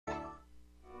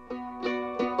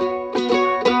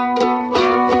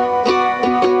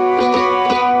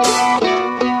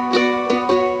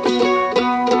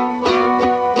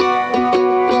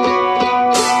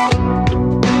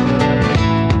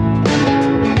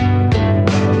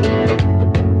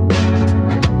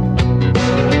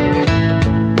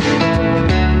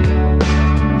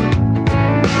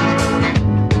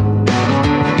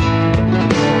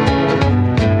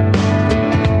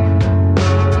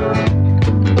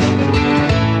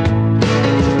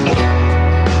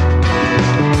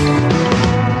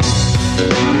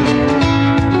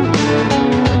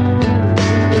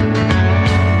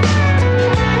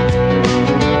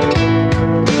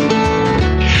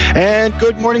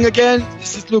morning again.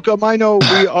 This is Luca, Majno.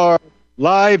 We are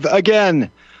live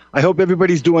again. I hope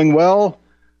everybody's doing well.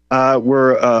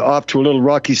 We're off to a little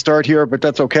rocky start here, but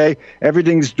that's okay.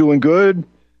 Everything's doing good.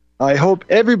 I hope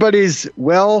everybody's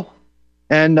well.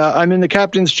 And I'm in the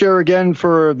captain's chair again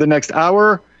for the next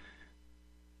hour.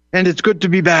 And it's good to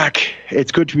be back.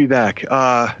 It's good to be back.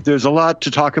 There's a lot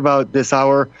to talk about this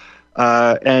hour.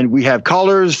 And we have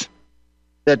callers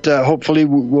that hopefully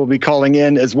we'll be calling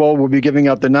in as well. We'll be giving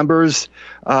out the numbers.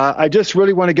 I just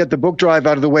really want to get the book drive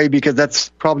out of the way because that's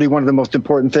probably one of the most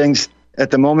important things at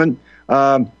the moment.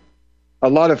 A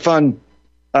lot of fun.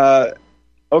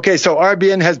 Okay, so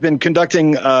RBN has been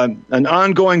conducting an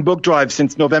ongoing book drive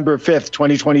since November 5th,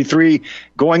 2023,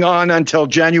 going on until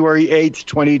January 8th,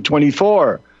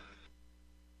 2024.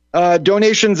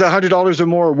 Donations $100 or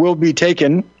more will be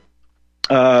taken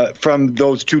from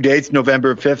those two dates,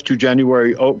 November 5th to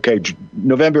January.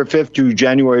 November 5th to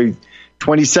January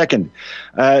 22nd.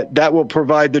 That will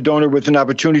provide the donor with an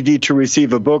opportunity to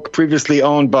receive a book previously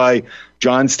owned by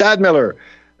John Stadmiller.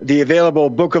 The available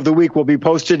book of the week will be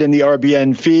posted in the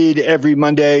RBN feed every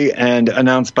Monday and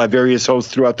announced by various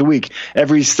hosts throughout the week.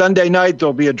 Every Sunday night,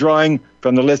 there'll be a drawing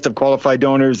from the list of qualified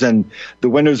donors, and the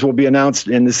winners will be announced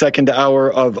in the second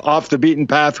hour of Off the Beaten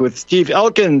Path with Steve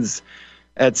Elkins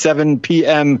at 7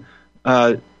 p.m.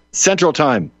 Central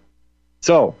Time.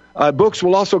 So books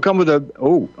will also come with a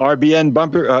RBN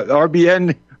bumper,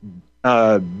 RBN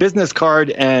business card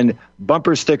and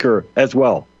bumper sticker as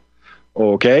well.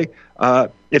 Okay.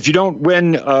 If you don't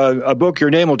win a book, your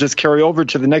name will just carry over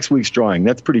to the next week's drawing.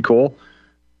 That's pretty cool.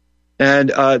 And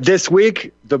this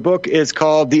week, the book is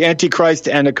called The Antichrist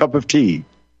and a Cup of Tea,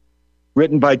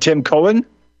 written by Tim Cohen.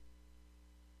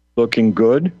 Looking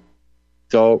good.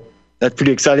 So that's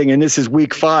pretty exciting. And this is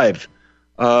week 5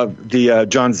 of the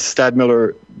John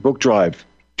Stadmiller book drive.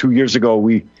 2 years ago,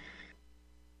 we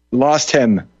lost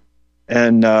him.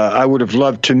 And I would have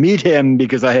loved to meet him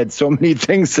because I had so many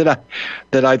things that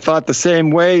I thought the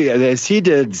same way as he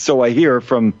did. So I hear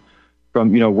from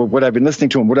what I've been listening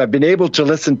to him, what I've been able to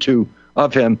listen to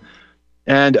of him.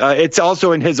 And it's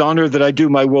also in his honor that I do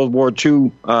my World War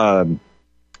II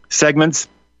segments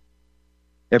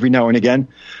every now and again.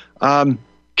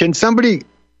 Can somebody,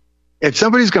 if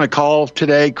somebody's going to call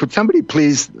today, could somebody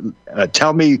please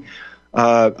tell me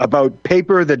about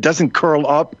paper that doesn't curl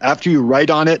up after you write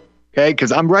on it? Okay,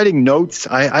 because I'm writing notes.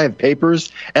 I have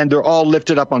papers, and they're all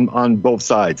lifted up on both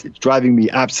sides. It's driving me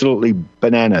absolutely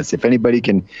bananas. If anybody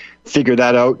can figure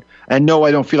that out. And no,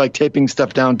 I don't feel like taping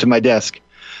stuff down to my desk.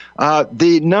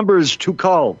 The numbers to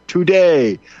call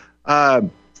today,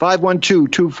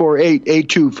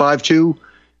 512-248-8252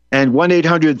 and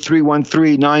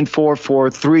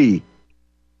 1-800-313-9443.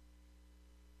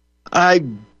 I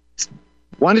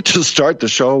wanted to start the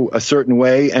show a certain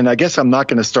way, and I guess I'm not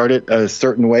going to start it a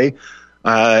certain way.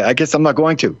 I guess I'm not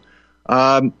going to.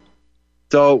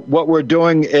 So what we're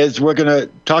doing is we're going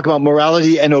to talk about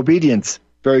morality and obedience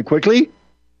very quickly,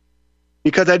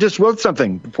 because I just wrote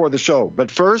something before the show.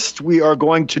 But first, we are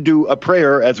going to do a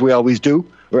prayer, as we always do,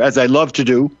 or as I love to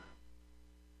do,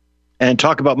 and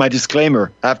talk about my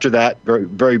disclaimer after that very,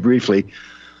 very briefly.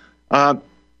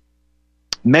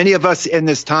 Many of us in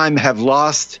this time have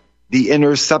lost the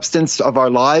inner substance of our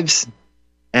lives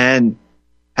and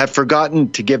have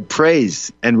forgotten to give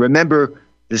praise and remember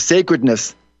the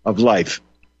sacredness of life.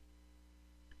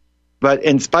 But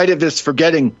in spite of this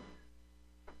forgetting,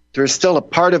 there's still a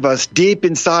part of us deep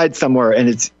inside somewhere, and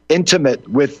it's intimate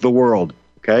with the world,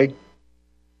 okay?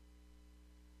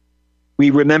 We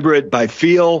remember it by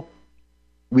feel.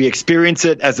 We experience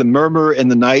it as a murmur in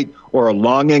the night or a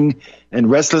longing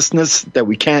and restlessness that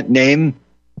we can't name.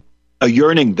 A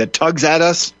yearning that tugs at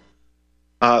us,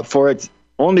 for it's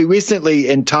only recently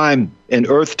in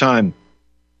Earth time,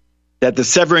 that the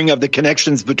severing of the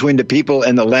connections between the people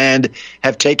and the land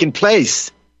have taken place.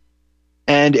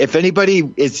 And if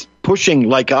anybody is pushing,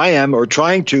 like I am, or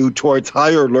trying to, towards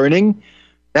higher learning,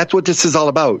 that's what this is all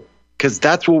about. Because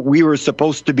that's what we were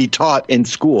supposed to be taught in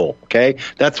school, okay?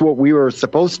 That's what we were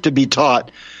supposed to be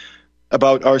taught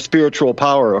about our spiritual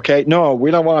power, okay? No,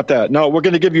 we don't want that. No, we're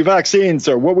going to give you vaccines,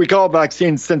 or what we call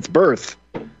vaccines since birth,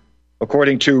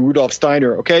 according to Rudolf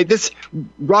Steiner, okay? This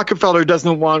Rockefeller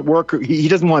doesn't want he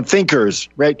doesn't want thinkers,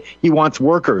 right? He wants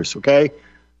workers, okay?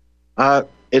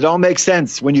 It all makes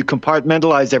sense when you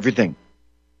compartmentalize everything.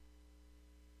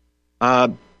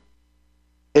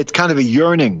 It's kind of a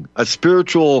yearning, a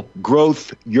spiritual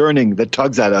growth yearning that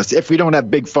tugs at us if we don't have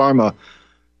big pharma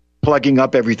plugging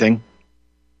up everything.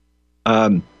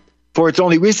 For it's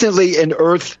only recently in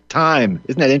Earth time,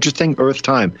 isn't that interesting? Earth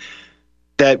time,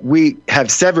 that we have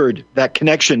severed that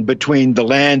connection between the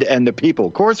land and the people.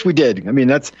 Of course we did. I mean,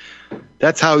 that's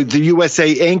how the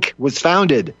USA Inc. was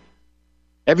founded.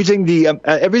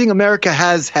 Everything America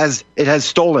has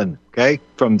stolen, okay,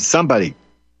 from somebody.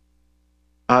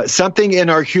 Something in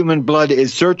our human blood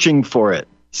is searching for it,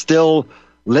 still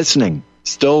listening,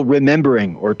 still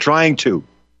remembering, or trying to.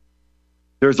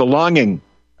 There's a longing,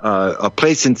 a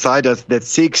place inside us that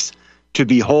seeks to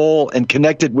be whole and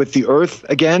connected with the earth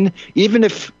again, even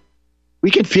if we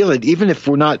can feel it, even if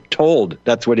we're not told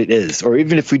that's what it is, or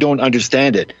even if we don't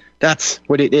understand it. That's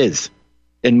what it is,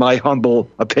 in my humble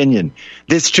opinion.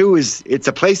 This too it's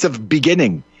a place of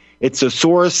beginning. It's a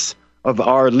source of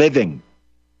our living,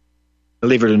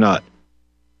 believe it or not.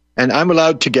 And I'm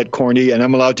allowed to get corny and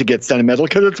I'm allowed to get sentimental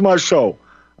because it's my show.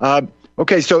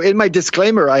 Okay, so in my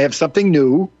disclaimer, I have something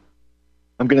new.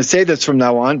 I'm going to say this from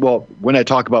now on. Well, when I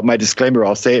talk about my disclaimer,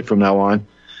 I'll say it from now on.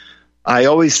 I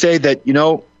always say that,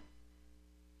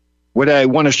 what I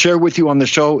want to share with you on the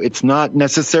show, it's not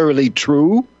necessarily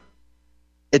true.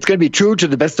 It's going to be true to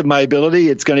the best of my ability.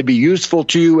 It's going to be useful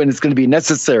to you, and it's going to be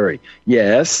necessary.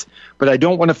 Yes, but I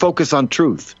don't want to focus on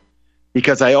truth,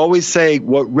 because I always say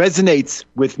what resonates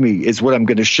with me is what I'm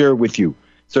going to share with you.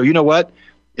 So you know what?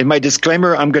 In my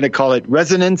disclaimer, I'm going to call it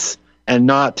resonance and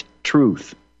not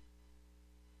truth.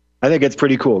 I think it's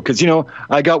pretty cool because,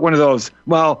 I got one of those,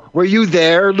 well, were you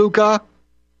there, Luca?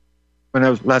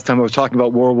 Last time I was talking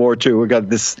about World War II, we got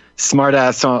this smart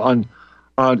ass on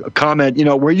a comment,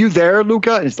 were you there,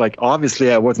 Luca? And it's like,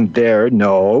 obviously I wasn't there.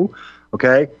 No.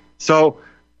 Okay. So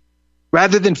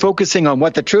rather than focusing on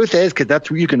what the truth is, because that's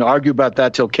you can argue about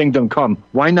that till kingdom come.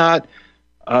 Why not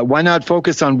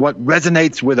focus on what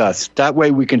resonates with us? That way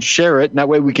we can share it. And that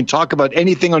way we can talk about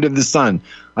anything under the sun.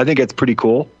 I think it's pretty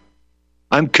cool.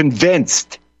 I'm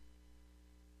convinced.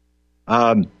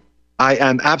 I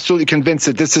am absolutely convinced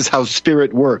that this is how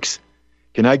spirit works.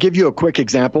 Can I give you a quick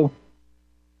example?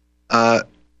 Right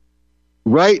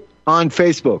on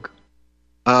Facebook,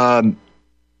 I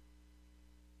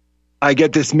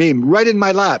get this meme right in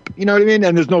my lap. You know what I mean?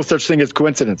 And there's no such thing as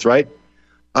coincidence, right?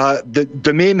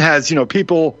 The meme has,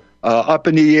 people up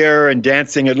in the air and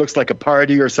dancing. It looks like a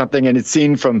party or something, and it's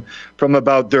seen from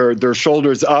about their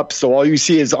shoulders up. So all you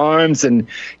see is arms and,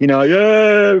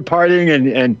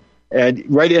 partying and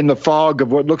right in the fog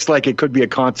of what looks like it could be a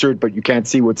concert, but you can't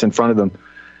see what's in front of them.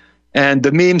 And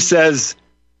the meme says,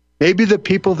 maybe the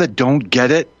people that don't get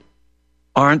it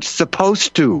aren't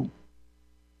supposed to.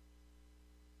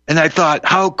 And I thought,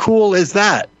 how cool is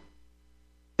that?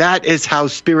 That is how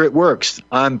spirit works.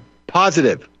 I'm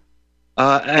positive.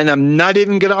 And I'm not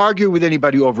even going to argue with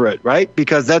anybody over it, right?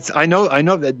 Because I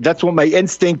know that's what my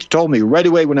instinct told me right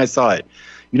away when I saw it.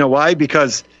 You know why?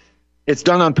 Because it's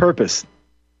done on purpose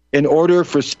in order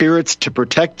for spirits to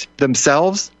protect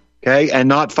themselves, okay, and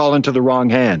not fall into the wrong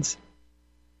hands.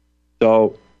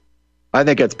 So I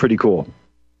think that's pretty cool.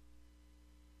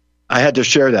 I had to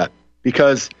share that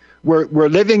because we're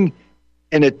living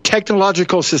in a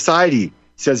technological society,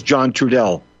 says John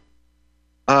Trudell.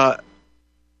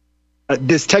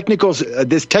 This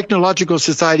technological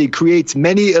society creates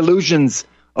many illusions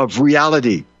of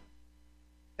reality,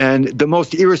 and the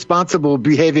most irresponsible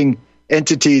behaving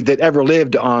entity that ever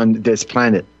lived on this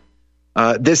planet.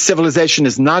 This civilization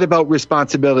is not about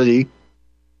responsibility.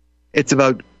 It's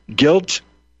about guilt,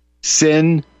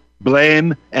 sin,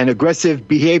 blame, and aggressive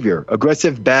behavior,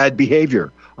 aggressive bad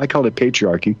behavior. I call it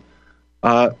patriarchy.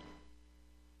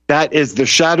 That is the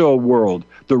shadow world.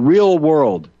 The real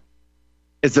world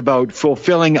is about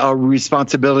fulfilling our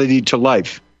responsibility to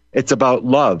life. It's about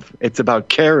love. It's about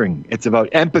caring. It's about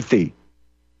empathy.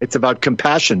 It's about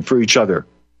compassion for each other.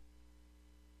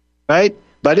 Right?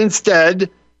 But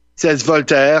instead, says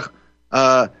Voltaire,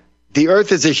 the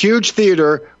earth is a huge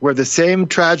theater where the same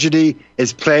tragedy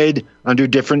is played under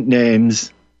different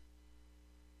names.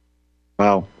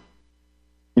 Wow.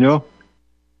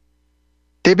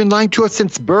 They've been lying to us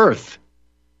since birth.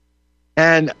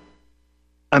 And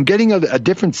I'm getting a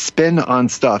different spin on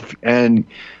stuff. And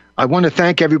I want to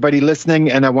thank everybody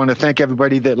listening, and I want to thank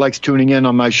everybody that likes tuning in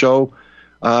on my show.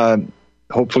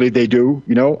 Hopefully they do,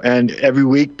 and every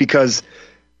week, because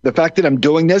the fact that I'm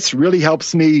doing this really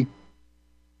helps me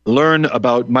learn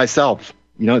about myself,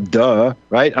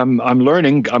 right? I'm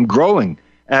learning, I'm growing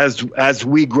as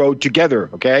we grow together.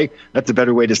 Okay. That's a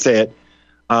better way to say it.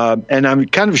 And I'm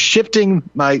kind of shifting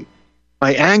my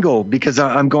angle because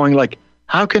I'm going like,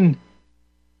 how can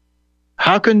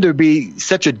there be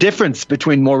such a difference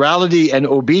between morality and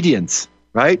obedience,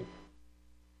 right?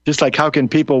 Just like how can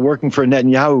people working for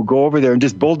Netanyahu go over there and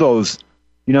just bulldoze,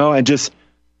 and just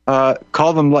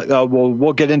Call them.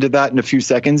 We'll get into that in a few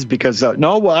seconds because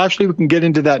actually we can get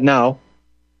into that now.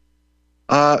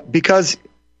 Because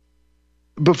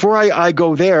before I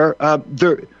go there,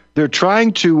 they're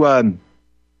trying to.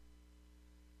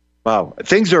 Wow,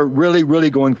 things are really,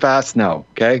 really going fast now.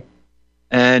 Okay,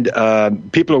 and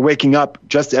people are waking up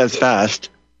just as fast.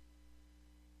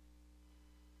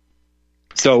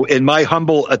 So, in my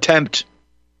humble attempt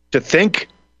to think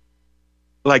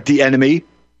like the enemy,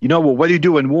 what do you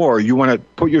do in war? You want to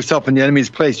put yourself in the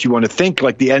enemy's place. You want to think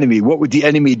like the enemy. What would the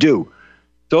enemy do?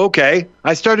 So, okay,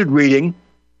 I started reading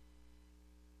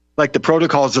like the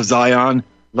Protocols of Zion,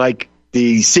 like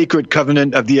the Secret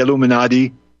Covenant of the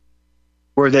Illuminati,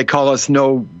 where they call us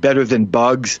no better than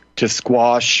bugs to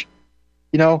squash.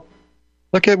 Look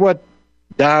at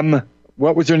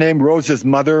what was her name? Rose's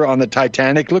mother on the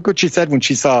Titanic. Look what she said when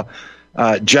she saw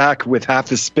Jack with half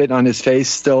the spit on his face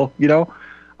still,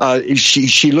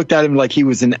 she looked at him like he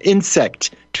was an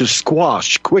insect to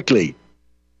squash quickly.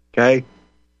 Okay.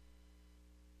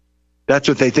 That's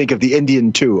what they think of the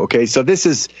Indian too. Okay. So they're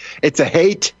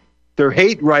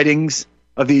hate writings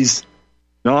of these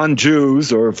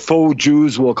non-Jews or faux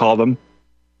Jews, we'll call them,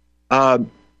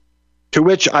 to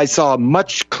which I saw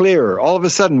much clearer. All of a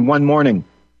sudden, one morning,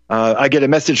 I get a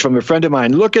message from a friend of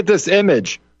mine. Look at this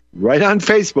image right on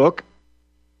Facebook.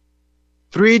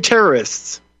 3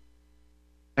 terrorists.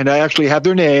 And I actually have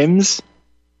their names.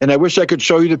 And I wish I could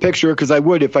show you the picture because I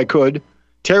would if I could.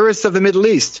 Terrorists of the Middle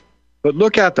East. But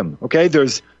look at them. Okay,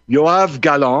 there's Yoav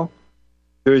Gallant.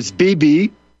 There's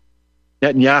Bibi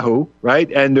Netanyahu, right?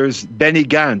 And there's Benny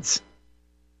Gantz.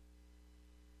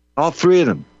 All 3 of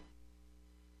them.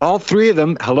 All 3 of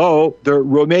them, hello, they're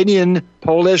Romanian,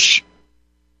 Polish,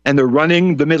 and they're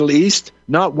running the Middle East.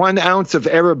 Not 1 ounce of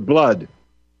Arab blood.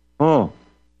 Oh,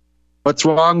 what's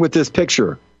wrong with this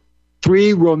picture?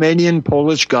 3 Romanian,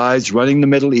 Polish guys running the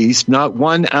Middle East, not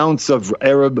 1 ounce of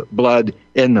Arab blood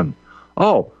in them.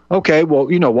 Oh, okay,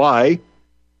 well, you know why.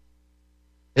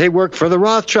 They work for the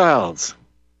Rothschilds,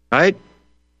 right?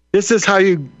 This is how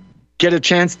you get a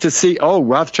chance to see,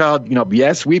 Rothschild,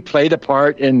 yes, we played a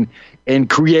part in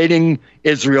creating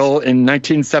Israel in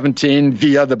 1917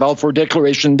 via the Balfour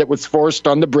Declaration that was forced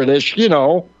on the British,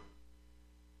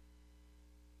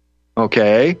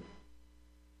 Okay.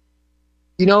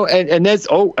 And there's,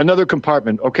 another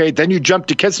compartment. Okay, then you jump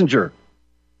to Kissinger.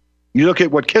 You look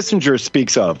at what Kissinger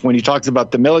speaks of when he talks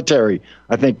about the military.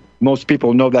 I think most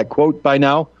people know that quote by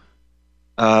now.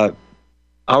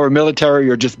 Our military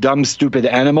are just dumb, stupid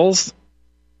animals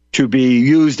to be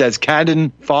used as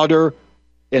cannon fodder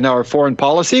in our foreign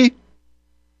policy.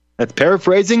 That's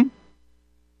paraphrasing.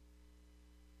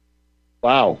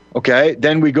 Wow. Okay.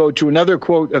 Then we go to another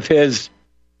quote of his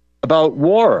about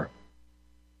war.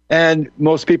 And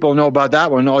most people know about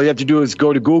that one. All you have to do is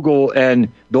go to Google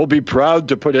and they'll be proud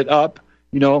to put it up.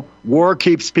 War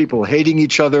keeps people hating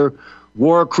each other.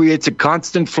 War creates a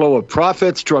constant flow of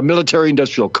profits to our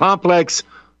military-industrial complex.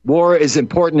 War is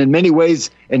important in many ways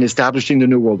in establishing the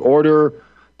New World Order.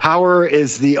 Power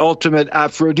is the ultimate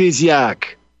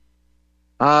aphrodisiac.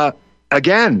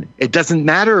 Again, it doesn't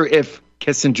matter if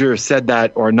Kissinger said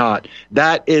that or not.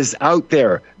 That is out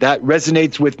there. That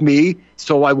resonates with me,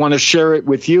 so I want to share it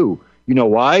with you. You know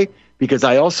why? Because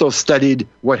I also studied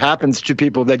what happens to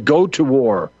people that go to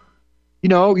war.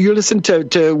 You listen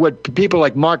to what people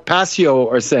like Mark Passio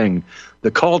are saying,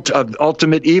 the cult of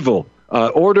ultimate evil,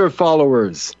 order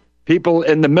followers, people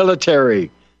in the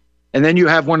military. And then you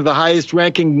have one of the highest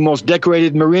ranking, most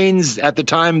decorated Marines at the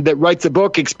time that writes a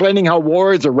book explaining how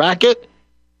war is a racket,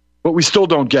 but we still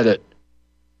don't get it.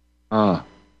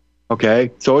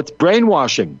 Okay, so it's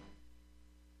brainwashing,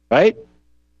 right?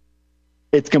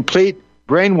 It's complete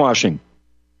brainwashing.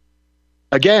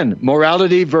 Again,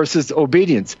 morality versus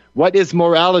obedience. What is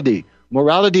morality?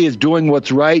 Morality is doing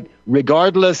what's right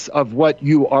regardless of what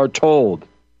you are told.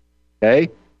 Okay?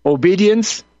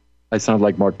 Obedience, I sound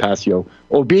like Mark Passio.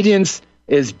 Obedience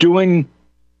is doing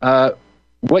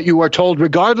what you are told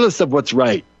regardless of what's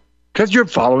right because you're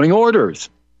following orders,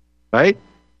 right?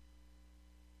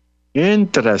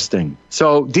 Interesting.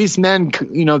 So these men,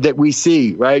 that we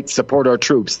see, right, support our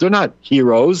troops. They're not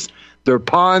heroes. They're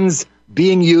pawns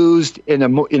being used in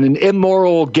an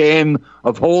immoral game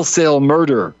of wholesale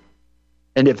murder.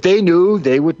 And if they knew,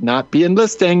 they would not be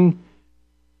enlisting.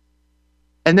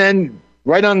 And then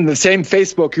right on the same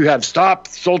Facebook, you have Stop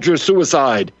Soldier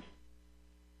Suicide.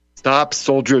 Stop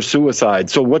Soldier Suicide.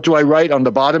 So what do I write on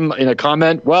the bottom in a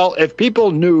comment? Well, if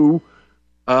people knew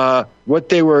what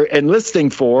they were enlisting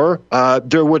for,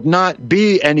 there would not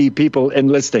be any people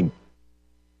enlisting.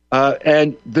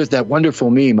 And there's that wonderful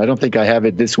meme. I don't think I have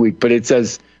it this week, but it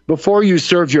says, before you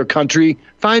serve your country,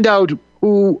 find out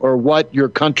who or what your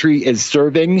country is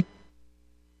serving.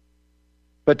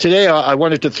 But today I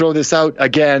wanted to throw this out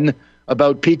again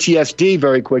about PTSD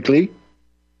very quickly,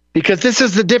 because this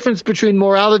is the difference between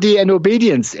morality and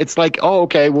obedience. It's like, oh,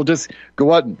 okay, we'll just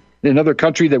go out in another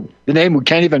country that the name we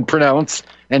can't even pronounce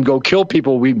and go kill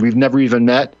people we've never even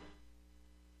met.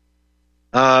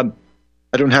 I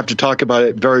don't have to talk about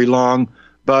it very long,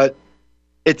 but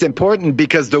it's important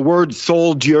because the word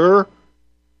soldier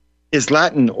is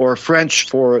Latin or French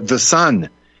for the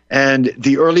sun. And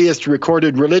the earliest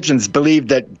recorded religions believed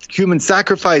that human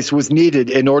sacrifice was needed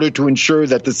in order to ensure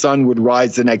that the sun would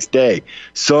rise the next day.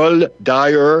 Sol,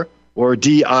 dire, or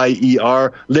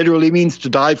D-I-E-R, literally means to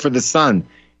die for the sun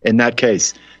in that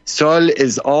case. Sol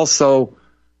is also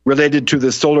related to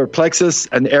the solar plexus,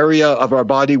 an area of our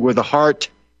body where the heart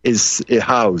is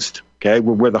housed, okay,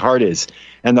 where the heart is.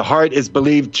 And the heart is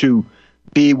believed to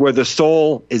be where the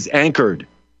soul is anchored.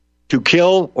 To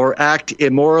kill or act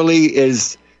immorally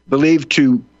is believed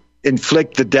to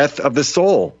inflict the death of the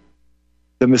soul,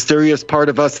 the mysterious part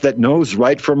of us that knows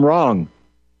right from wrong.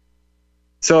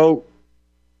 So,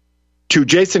 to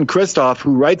Jason Christoff,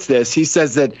 who writes this, he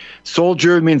says that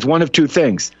soldier means one of two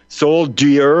things.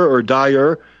 Soldier or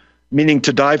dire, meaning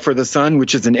to die for the sun,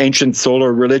 which is an ancient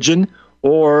solar religion,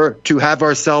 or to have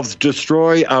ourselves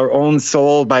destroy our own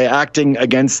soul by acting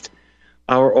against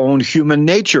our own human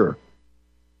nature.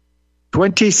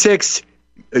 26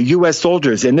 U.S.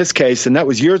 soldiers, in this case, and that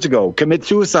was years ago, commit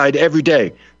suicide every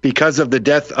day because of the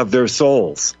death of their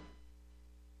souls.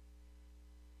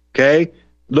 Okay?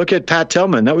 Look at Pat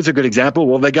Tillman. That was a good example.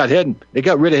 Well, they got him. They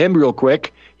got rid of him real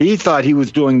quick. He thought he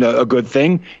was doing a good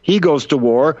thing. He goes to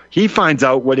war. He finds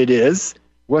out what it is.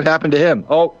 What happened to him?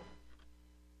 Oh,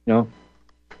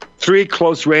 3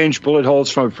 close-range bullet holes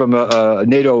from a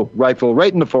NATO rifle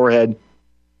right in the forehead.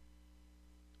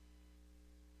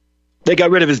 They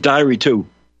got rid of his diary, too,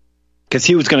 because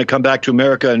he was going to come back to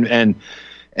America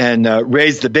and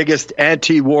raise the biggest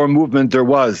anti-war movement the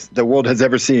world has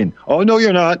ever seen. Oh, no,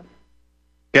 you're not.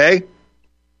 Okay?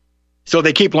 So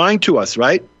they keep lying to us,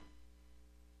 right?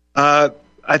 I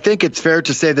think it's fair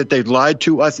to say that they've lied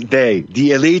to us,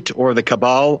 the elite or the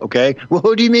cabal, okay? Well,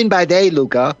 who do you mean by they,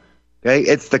 Luca? Okay,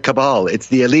 it's the cabal. It's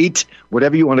the elite,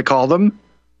 whatever you want to call them.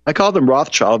 I call them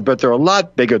Rothschild, but they're a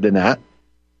lot bigger than that.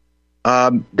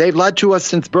 They've lied to us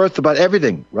since birth about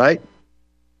everything, right?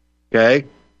 Okay?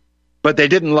 But they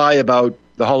didn't lie about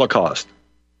the Holocaust.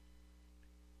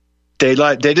 They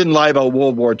didn't lie about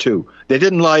World War II. They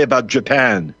didn't lie about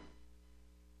Japan.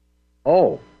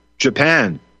 Oh,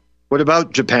 Japan. What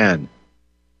about Japan?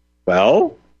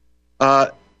 Well,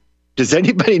 does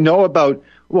anybody know about...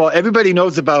 Well, everybody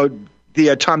knows about the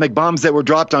atomic bombs that were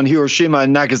dropped on Hiroshima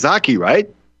and Nagasaki, right?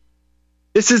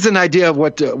 This is an idea of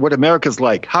what America's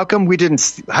like. How come we didn't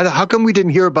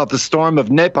hear about the storm of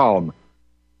napalm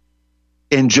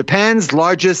in Japan's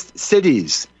largest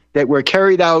cities that were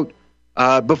carried out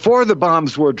before the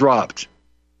bombs were dropped?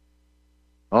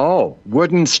 Oh,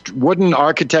 wooden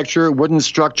architecture, wooden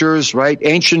structures, right?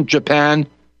 Ancient Japan.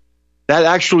 That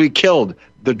actually killed.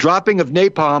 The dropping of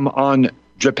napalm on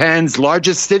Japan's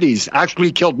largest cities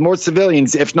actually killed more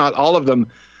civilians, if not all of them,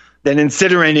 than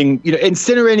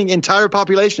incinerating entire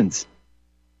populations,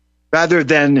 rather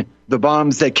than the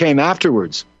bombs that came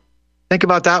afterwards. Think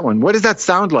about that one. What does that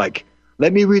sound like?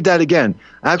 Let me read that again.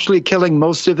 Actually killing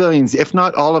most civilians, if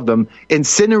not all of them,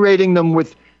 incinerating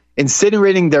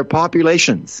their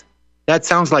populations. That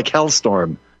sounds like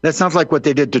hellstorm. That sounds like what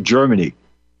they did to Germany.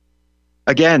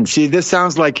 Again, see, this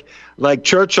sounds like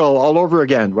Churchill all over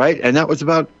again, right? And that was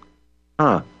about,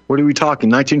 what are we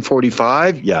talking,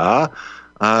 1945? Yeah.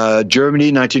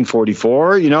 Germany,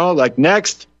 1944,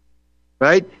 next,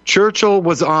 right? Churchill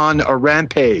was on a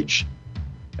rampage.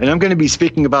 And I'm going to be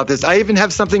speaking about this. I even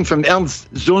have something from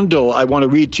Ernst Zundel I want to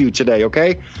read to you today,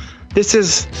 okay?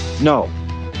 No,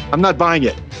 I'm not buying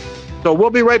it. So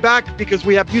we'll be right back because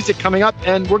we have music coming up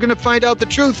and we're going to find out the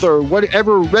truth or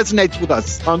whatever resonates with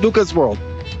us on Luca's World.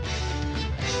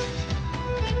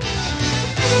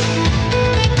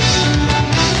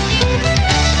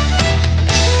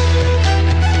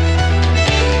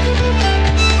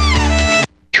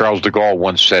 Charles de Gaulle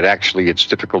once said, actually, it's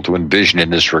difficult to envision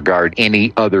in this regard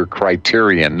any other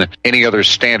criterion, any other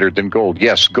standard than gold.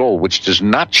 Yes, gold, which does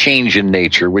not change in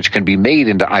nature, which can be made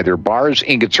into either bars,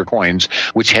 ingots, or coins,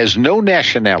 which has no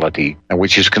nationality, and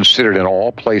which is considered in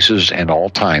all places and all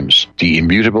times the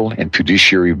immutable and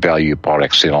fiduciary value par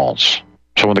excellence.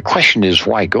 So when the question is,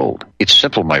 why gold? It's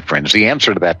simple, my friends. The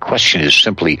answer to that question is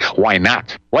simply, why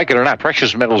not? Like it or not,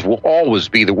 precious metals will always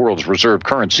be the world's reserve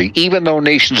currency, even though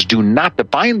nations do not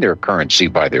define their currency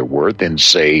by their worth in,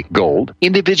 say, gold.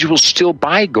 Individuals still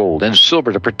buy gold and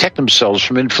silver to protect themselves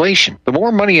from inflation. The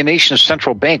more money a nation's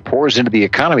central bank pours into the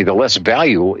economy, the less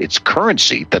valuable its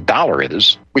currency, the dollar,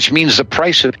 is, which means the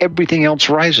price of everything else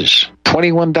rises.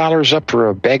 $21 up for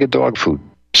a bag of dog food.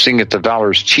 Seeing that the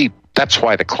dollar's cheap, that's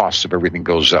why the cost of everything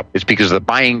goes up. It's because the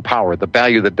buying power, the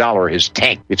value of the dollar has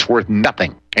tanked. It's worth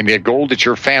nothing. And yet gold that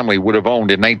your family would have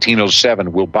owned in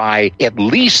 1907 will buy at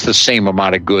least the same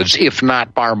amount of goods, if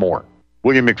not far more.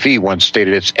 William McFee once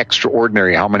stated, it's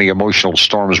extraordinary how many emotional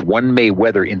storms one may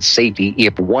weather in safety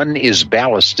if one is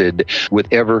ballasted with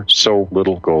ever so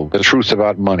little gold. The truth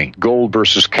about money, gold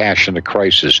versus cash in a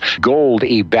crisis. Gold,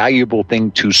 a valuable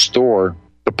thing to store.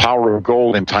 The power of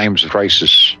gold in times of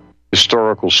crisis.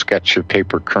 Historical sketch of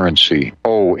paper currency.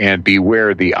 Oh, and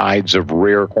beware the Ides of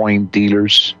rare coin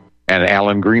dealers. And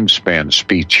Alan Greenspan's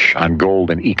speech on gold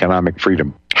and economic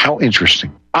freedom. How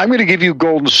interesting. I'm going to give you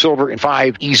gold and silver in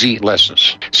 5 easy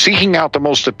lessons. Seeking out the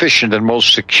most efficient and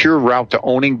most secure route to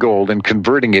owning gold and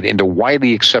converting it into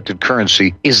widely accepted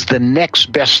currency is the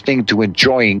next best thing to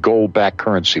enjoying gold-backed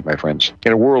currency, my friends.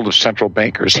 In a world of central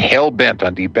bankers hell-bent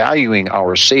on devaluing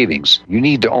our savings, you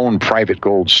need to own private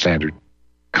gold standard.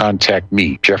 Contact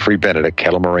me, Jeffrey Bennett at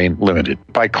Kettle Moraine Limited,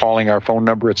 by calling our phone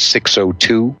number at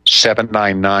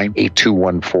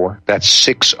 602-799-8214. That's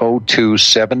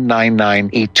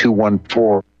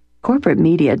 602-799-8214. Corporate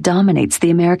media dominates the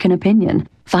American opinion.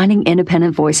 Finding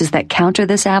independent voices that counter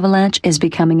this avalanche is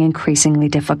becoming increasingly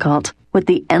difficult. With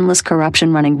the endless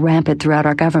corruption running rampant throughout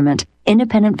our government,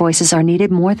 independent voices are needed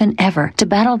more than ever to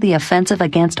battle the offensive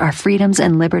against our freedoms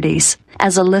and liberties.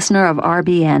 As a listener of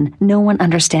RBN, no one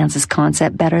understands this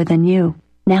concept better than you.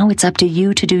 Now it's up to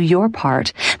you to do your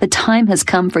part. The time has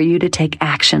come for you to take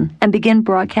action and begin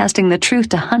broadcasting the truth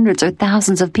to hundreds or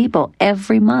thousands of people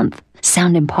every month.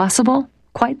 Sound impossible?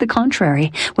 Quite the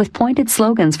contrary. With pointed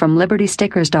slogans from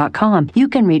LibertyStickers.com, you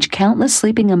can reach countless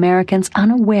sleeping Americans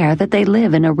unaware that they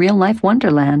live in a real-life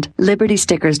wonderland.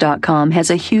 LibertyStickers.com has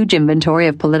a huge inventory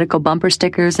of political bumper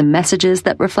stickers and messages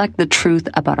that reflect the truth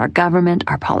about our government,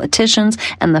 our politicians,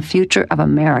 and the future of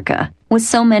America. With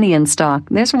so many in stock,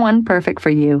 there's one perfect for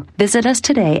you. Visit us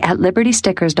today at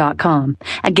LibertyStickers.com.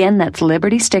 Again, that's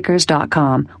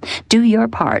LibertyStickers.com. Do your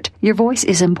part. Your voice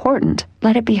is important.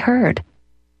 Let it be heard.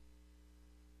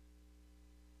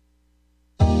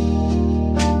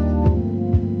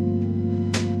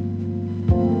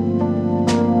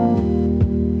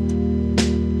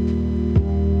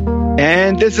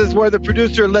 And this is where the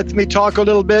producer lets me talk a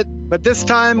little bit. But this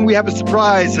time we have a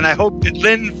surprise, and I hope that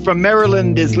Lynn from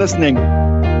Maryland is listening.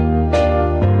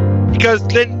 Because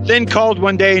Lynn called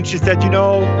one day and she said,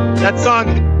 that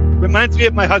song reminds me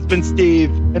of my husband,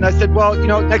 Steve. And I said, well,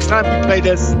 next time we play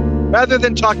this, rather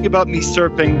than talking about me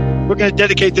surfing, we're going to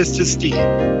dedicate this to Steve.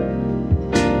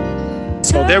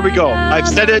 So there we go. I've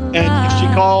said it, and if she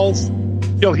calls,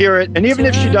 she'll hear it. And even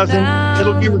if she doesn't,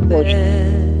 it'll be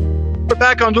recorded. We're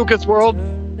back on Luca's World.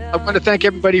 I want to thank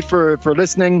everybody for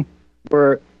listening.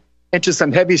 We're into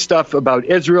some heavy stuff about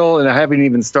Israel, and I haven't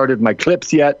even started my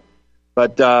clips yet.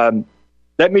 But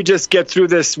let me just get through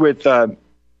this with,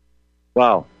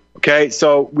 wow. Okay,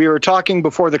 so we were talking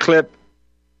before the clip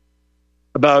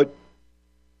about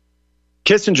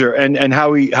Kissinger and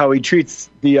how he treats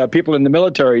the people in the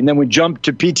military, and then we jumped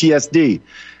to PTSD.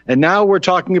 And now we're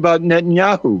talking about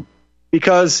Netanyahu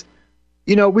because,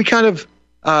 we kind of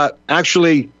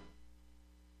actually,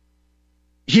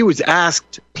 he was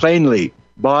asked plainly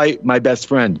by my best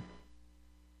friend,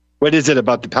 what is it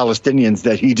about the Palestinians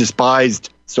that he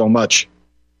despised so much?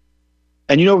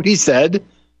 And you know what he said?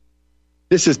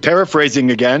 This is paraphrasing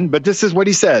again, but this is what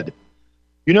he said.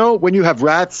 When you have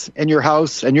rats in your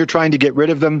house and you're trying to get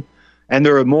rid of them, and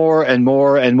there are more and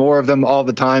more and more of them all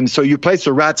the time, so you place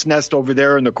a rat's nest over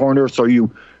there in the corner so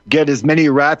you get as many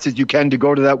rats as you can to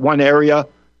go to that one area.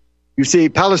 You see,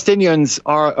 Palestinians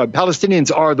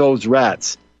are those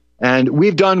rats, and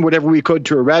we've done whatever we could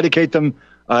to eradicate them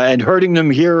and hurting them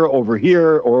here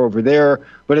or over there.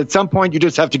 But at some point, you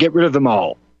just have to get rid of them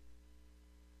all.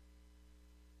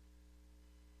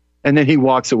 And then he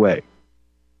walks away.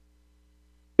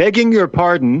 Begging your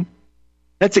pardon,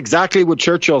 that's exactly what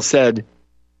Churchill said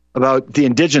about the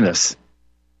indigenous,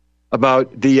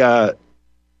 about the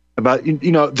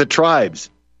tribes.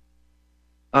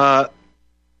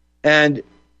 And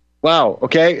wow,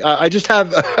 okay, I just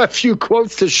have a few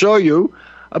quotes to show you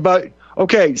about,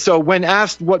 okay, so when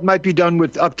asked what might be done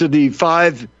with up to the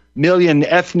 5 million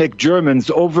ethnic Germans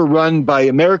overrun by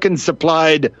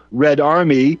American-supplied Red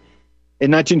Army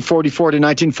in 1944 to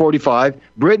 1945,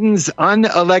 Britain's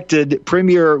unelected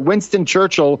Premier Winston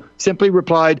Churchill simply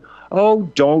replied, "Oh,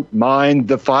 don't mind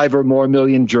the 5 or more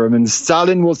million Germans.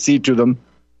 Stalin will see to them.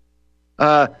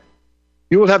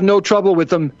 You will have no trouble with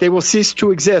them. They will cease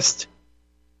to exist."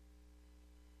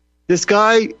 This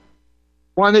guy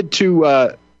wanted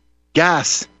to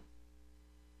gas.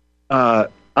 I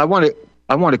want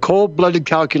a cold-blooded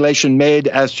calculation made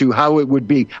as to how it would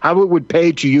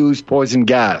pay to use poison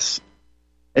gas,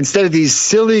 instead of these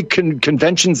silly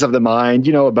conventions of the mind,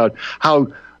 about how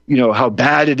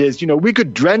bad it is. We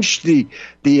could drench the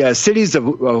cities of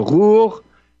Ruhr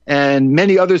and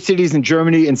many other cities in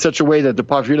Germany in such a way that the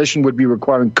population would be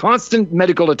requiring constant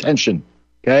medical attention.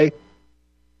 Okay.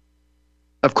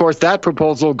 Of course, that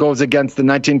proposal goes against the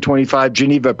 1925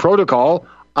 Geneva Protocol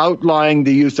outlining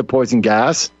the use of poison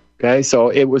gas. Okay, so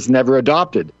it was never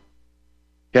adopted.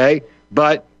 Okay,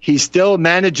 but he still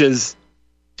manages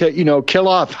to, kill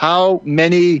off how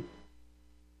many,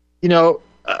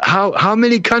 how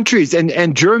many countries,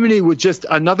 and Germany was just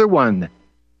another one.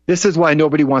 This is why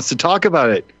nobody wants to talk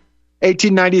about it.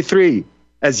 1893,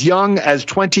 as young as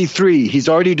 23, he's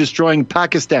already destroying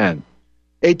Pakistan.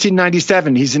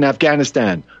 1897, he's in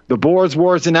Afghanistan. The Boers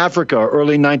Wars in Africa,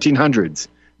 early 1900s.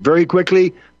 Very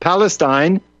quickly,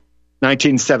 Palestine,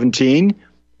 1917,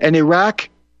 and Iraq,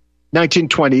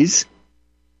 1920s.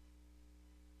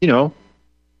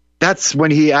 That's when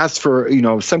he asked for,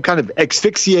 some kind of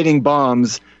asphyxiating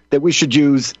bombs that we should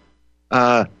use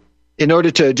in order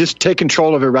to just take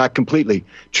control of Iraq completely.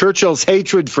 Churchill's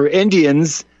hatred for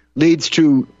Indians leads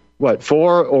to,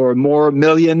 4 or more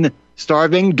million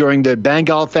starving during the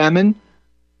Bengal famine.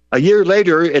 A year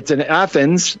later, it's in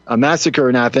Athens, a massacre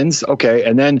in Athens. Okay,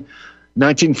 and then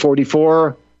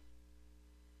 1944.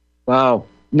 Wow.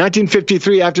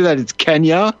 1953, after that, it's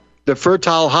Kenya. The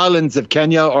fertile highlands of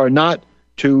Kenya are not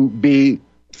to be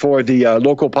for the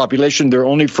local population. They're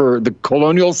only for the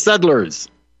colonial settlers.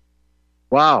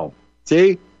 Wow.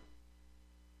 See?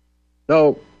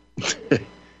 So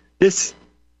this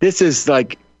is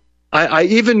like, I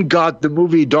even got the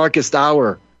movie Darkest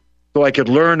Hour so I could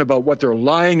learn about what they're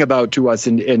lying about to us.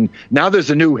 And now there's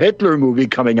a new Hitler movie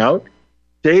coming out.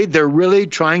 They're really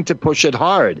trying to push it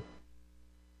hard.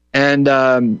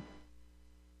 And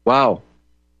wow,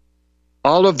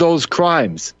 all of those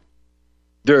crimes,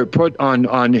 they're put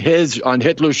on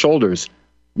Hitler's shoulders.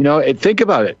 Think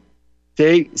about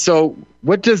it. So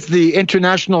what does the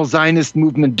international Zionist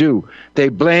movement do? They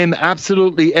blame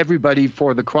absolutely everybody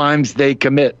for the crimes they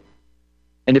commit.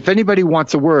 And if anybody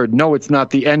wants a word, no, it's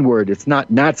not the N-word. It's not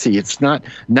Nazi. It's not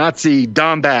Nazi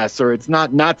Donbass, or it's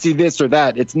not Nazi this or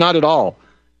that. It's not at all.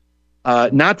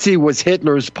 Nazi was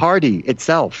Hitler's party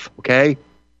itself, okay?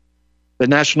 The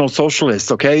National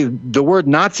Socialists, okay? The word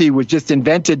Nazi was just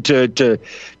invented to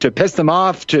piss them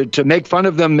off, to make fun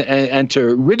of them, and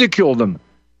to ridicule them.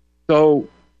 So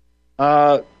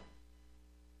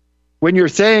when you're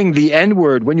saying the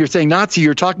N-word, when you're saying Nazi,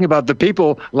 you're talking about the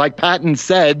people, like Patton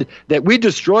said, that we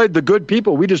destroyed the good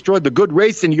people. We destroyed the good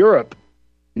race in Europe.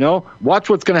 Watch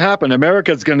what's going to happen.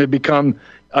 America's going to become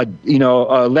a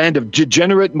land of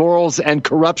degenerate morals and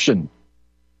corruption.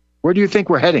 Where do you think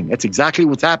we're heading? That's exactly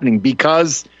what's happening,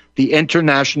 because the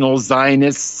international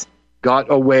Zionists got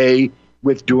away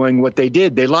with doing what they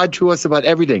did. They lied to us about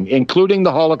everything, including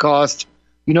the Holocaust,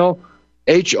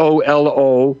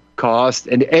 HOLO cost,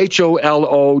 and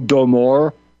HOLO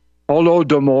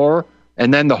Holodomor,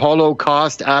 and then the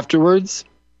Holocaust afterwards.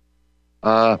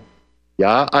 Yeah,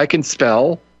 I can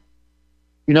spell.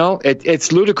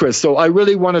 It's ludicrous. So I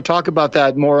really want to talk about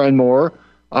that more and more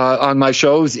on my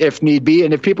shows if need be.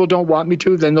 And if people don't want me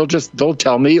to, then they'll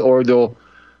tell me, or they'll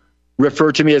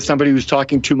refer to me as somebody who's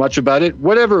talking too much about it.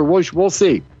 Whatever, we'll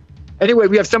see. Anyway,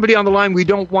 we have somebody on the line. We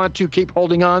don't want to keep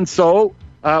holding on, so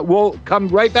we'll come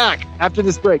right back after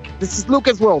this break. This is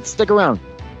Luca's World. Stick around.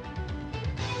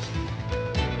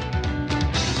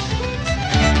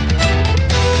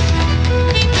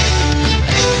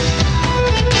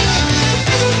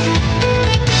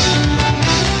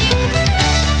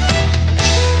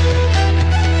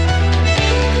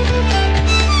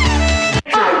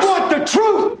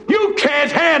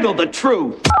 The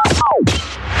truth.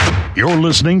 You're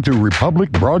listening to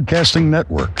Republic Broadcasting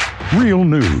Network. Real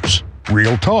news,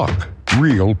 real talk,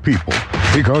 real people.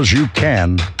 Because you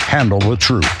can handle the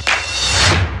truth.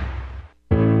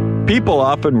 People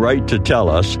often write to tell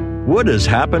us what has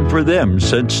happened for them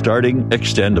since starting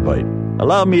Extendivite.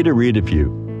 Allow me to read a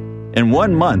few. In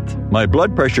 1 month, my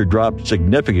blood pressure dropped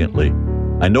significantly.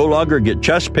 I no longer get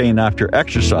chest pain after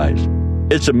exercise.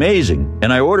 It's amazing,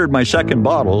 and I ordered my second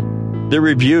bottle. The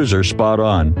reviews are spot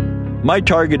on. My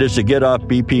target is to get off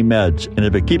BP meds, and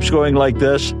if it keeps going like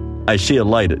this, I see a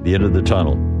light at the end of the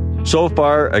tunnel. So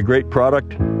far, a great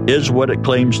product is what it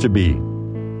claims to be.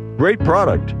 Great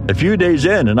product. A few days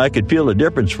in, and I could feel a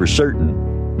difference for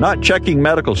certain. Not checking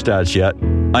medical stats yet.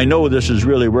 I know this is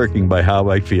really working by how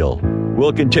I feel.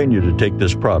 We'll continue to take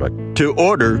this product. To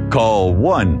order, call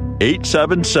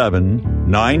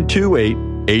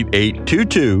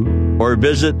 1-877-928-8822 or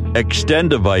visit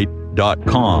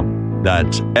extendovite.com.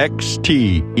 That's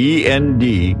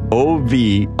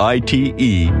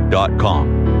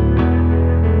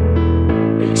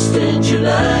XTENDOVITE.com. Extend your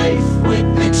life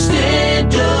with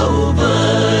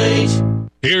Extendovite.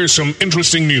 Here's some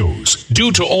interesting news.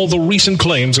 Due to all the recent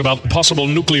claims about possible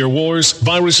nuclear wars,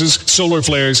 viruses, solar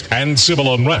flares, and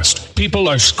civil unrest, people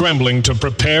are scrambling to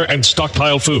prepare and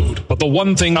stockpile food. But the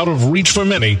one thing out of reach for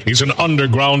many is an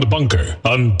underground bunker.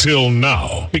 Until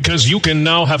now. Because you can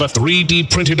now have a 3D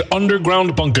printed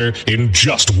underground bunker in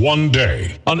just one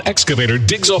day. An excavator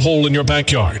digs a hole in your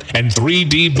backyard, and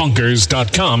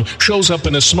 3dbunkers.com shows up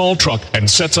in a small truck and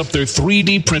sets up their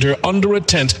 3D printer under a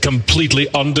tent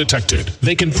completely undetected.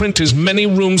 They can print as many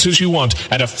rooms as you want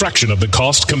at a fraction of the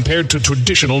cost compared to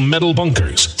traditional metal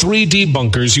bunkers. 3D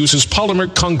Bunkers uses polymer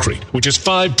concrete, which is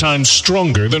 5 times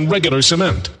stronger than regular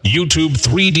cement. YouTube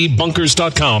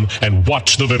 3dbunkers.com and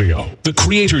watch the video. The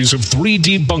creators of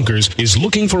 3D Bunkers is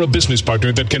looking for a business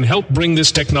partner that can help bring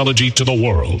this technology to the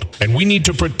world. And we need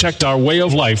to protect our way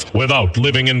of life without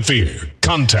living in fear.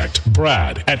 Contact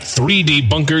Brad at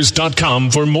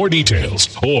 3dbunkers.com for more details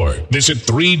or visit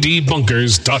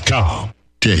 3dbunkers.com.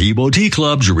 Tehibo Tea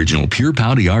Club's original Pure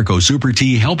Pouty Arco Super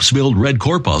Tea helps build red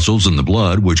corpuscles in the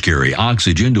blood, which carry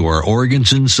oxygen to our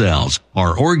organs and cells.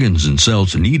 Our organs and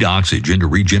cells need oxygen to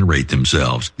regenerate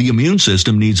themselves. The immune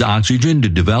system needs oxygen to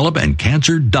develop, and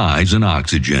cancer dies in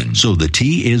oxygen. So the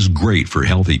tea is great for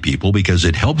healthy people because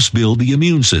it helps build the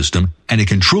immune system, and it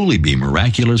can truly be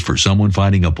miraculous for someone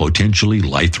fighting a potentially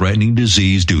life-threatening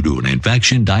disease due to an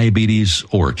infection, diabetes,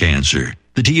 or cancer.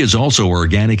 The tea is also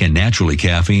organic and naturally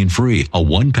caffeine-free. A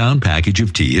 1-pound package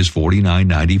of tea is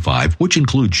 $49.95, which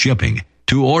includes shipping.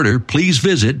 To order, please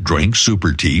visit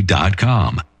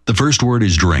drinksupertea.com. The first word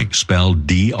is drink, spelled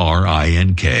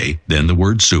D-R-I-N-K, then the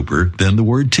word super, then the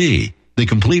word tea. The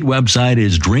complete website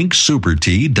is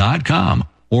drinksupertea.com.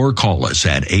 Or call us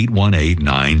at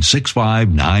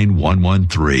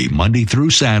 818-965-9113, Monday through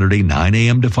Saturday, 9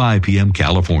 a.m. to 5 p.m.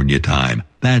 California time.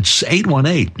 That's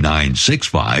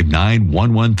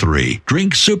 818-965-9113.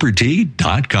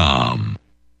 drinksupertea.com.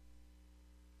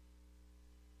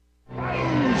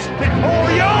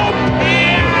 Before your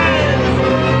peers,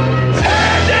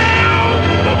 tear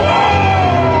down the wall!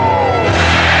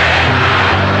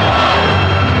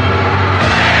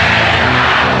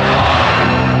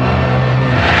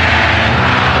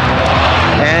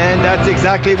 And that's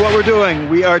exactly what we're doing.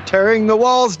 We are tearing the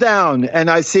walls down.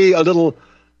 And I see a little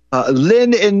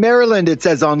Lynn in Maryland. It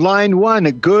says on line 1,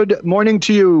 good morning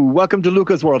to you. Welcome to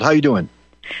Luca's World. How you doing?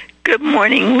 Good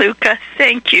morning, Luca.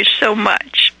 Thank you so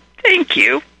much. Thank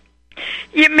you.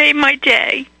 You made my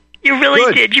day. You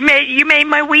really did. You made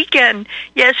my weekend.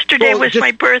 Yesterday was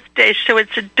my birthday, so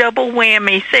it's a double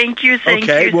whammy. Thank you, thank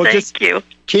you.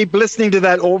 Keep listening to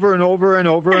that over and over and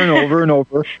over and over and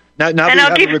over. Now we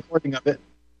have a recording of it.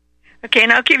 Okay,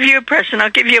 and I'll give you a present. I'll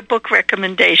give you a book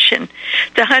recommendation.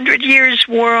 The 100 Years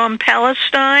War on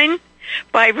Palestine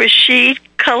by Rashid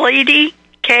Khalidi,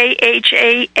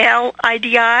 Khalidi.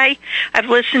 I've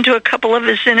listened to a couple of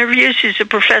his interviews. He's a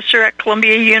professor at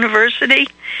Columbia University,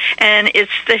 and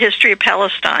it's the history of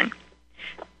Palestine.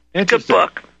 Good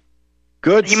book.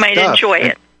 Good You might enjoy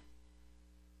it.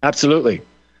 Absolutely.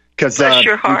 Because bless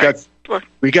your heart.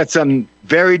 We got some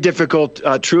very difficult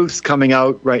truths coming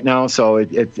out right now, so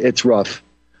it's rough.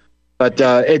 But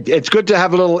it's good to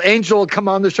have a little angel come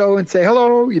on the show and say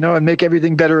hello, and make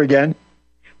everything better again.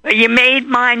 Well, you made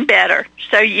mine better.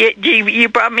 So you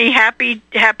brought me happy,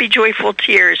 joyful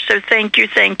tears. So thank you.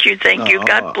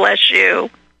 God bless you.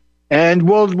 And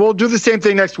we'll do the same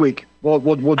thing next week.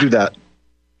 We'll do that.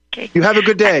 Okay. You have a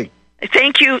good day.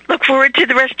 Thank you. Look forward to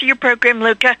the rest of your program,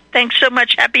 Luca. Thanks so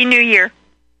much. Happy New Year.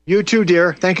 You too,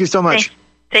 dear. Thank you so much.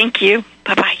 Thank you.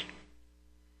 Bye-bye.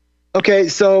 Okay,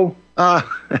 so I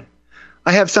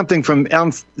have something from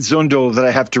Ernst Zundel that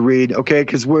I have to read, okay?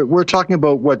 Because we're talking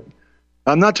about what...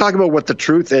 I'm not talking about what the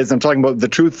truth is. I'm talking about the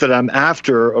truth that I'm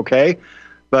after, okay?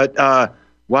 But,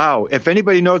 wow, if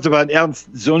anybody knows about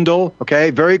Ernst Zundel, okay,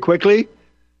 very quickly,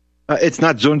 it's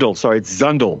not Zundel, sorry, it's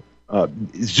Zundel.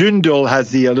 Zundel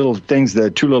has the little things, the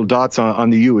 2 little dots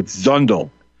on the U. It's Zundel.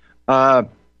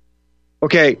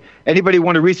 Okay, anybody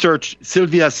want to research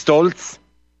Sylvia Stoltz?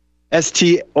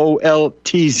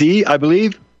 Stoltz, I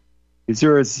believe. Is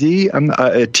there a Z?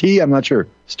 A T? I'm not sure.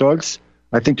 Stoltz?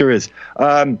 I think there is.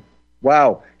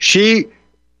 Wow.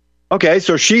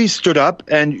 So she stood up,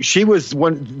 and she was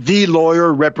the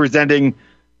lawyer representing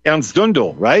Ernst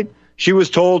Zundel, right? She was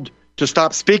told to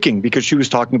stop speaking because she was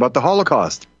talking about the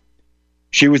Holocaust.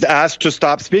 She was asked to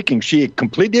stop speaking. She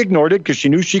completely ignored it because she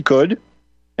knew she could,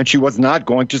 and she was not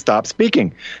going to stop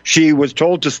speaking. She was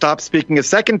told to stop speaking a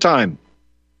second time.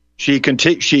 She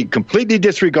completely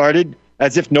disregarded,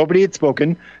 as if nobody had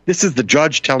spoken. This is the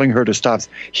judge telling her to stop.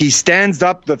 He stands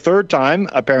up the third time,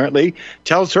 apparently,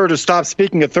 tells her to stop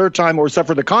speaking a third time or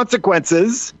suffer the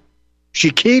consequences. She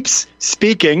keeps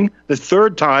speaking the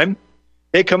third time.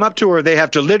 They come up to her. They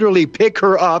have to literally pick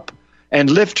her up and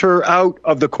lift her out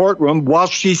of the courtroom while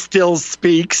she still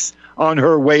speaks on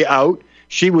her way out.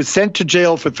 She was sent to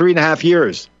jail for 3.5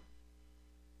 years.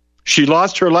 She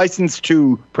lost her license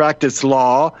to practice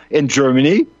law in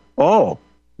Germany. Oh,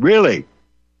 really?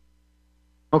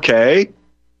 Okay.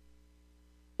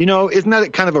 Isn't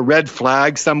that kind of a red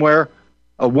flag somewhere?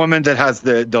 A woman that has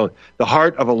the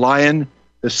heart of a lion,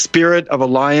 the spirit of a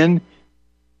lion.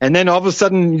 And then all of a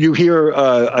sudden you hear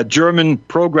a German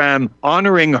program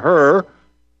honoring her,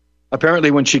 apparently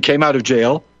when she came out of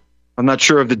jail. I'm not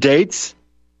sure of the dates.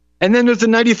 And then there's a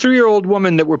 93-year-old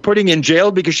woman that we're putting in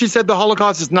jail because she said the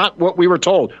Holocaust is not what we were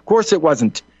told. Of course it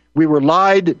wasn't. We were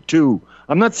lied to.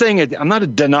 I'm not saying it. I'm not a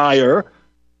denier.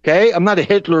 Okay? I'm not a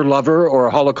Hitler lover or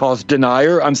a Holocaust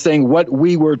denier. I'm saying what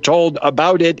we were told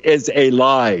about it is a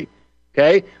lie.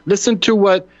 Okay? Listen to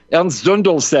what Ernst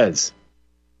Zundel says.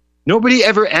 Nobody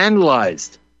ever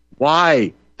analyzed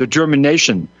why the German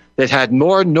nation that had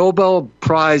more Nobel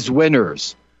Prize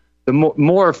winners, the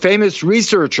more famous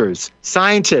researchers,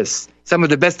 scientists, some of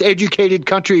the best educated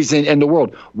countries in the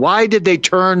world, why did they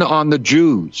turn on the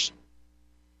Jews?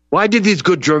 Why did these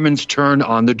good Germans turn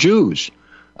on the Jews,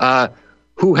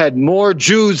 who had more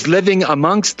Jews living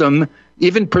amongst them,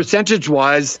 even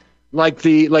percentage-wise, like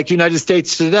the United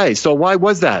States today? So why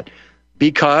was that?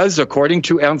 Because, according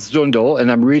to Ernst Zundel,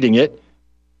 and I'm reading it,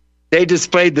 they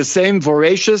displayed the same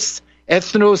voracious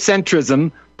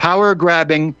ethnocentrism,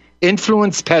 power-grabbing,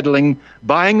 influence peddling,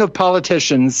 buying of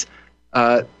politicians,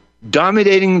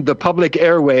 dominating the public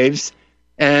airwaves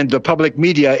and the public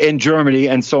media in Germany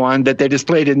and so on that they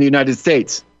displayed in the United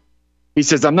States. He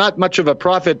says, I'm not much of a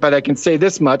prophet, but I can say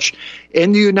this much.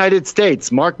 In the United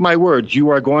States, mark my words, you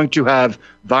are going to have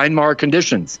Weimar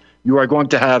conditions. You are going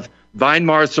to have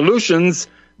Weimar solutions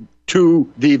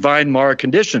to the Weimar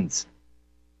conditions.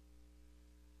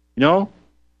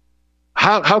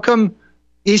 How come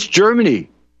East Germany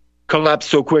collapsed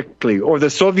so quickly, or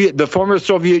the former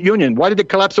Soviet Union? Why did it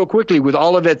collapse so quickly with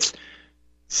all of its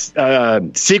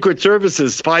secret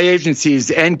services, spy agencies,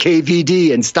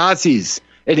 NKVD and Stasi's?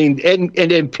 It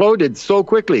imploded so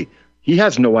quickly. He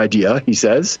has no idea, he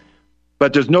says.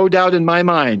 But there's no doubt in my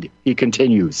mind, he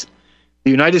continues.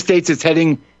 The United States is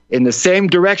heading in the same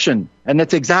direction, and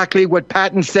that's exactly what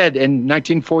Patton said in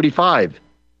 1945.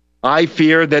 I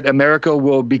fear that America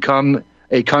will become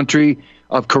a country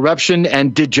of corruption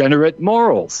and degenerate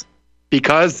morals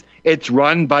because it's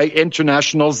run by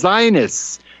international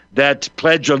Zionists that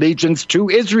pledge allegiance to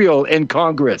Israel in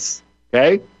Congress.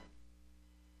 Okay?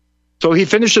 So he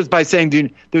finishes by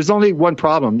saying there's only one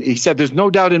problem. He said, there's no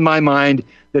doubt in my mind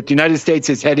that the United States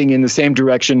is heading in the same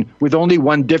direction with only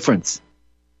one difference.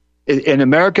 In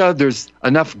America, there's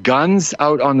enough guns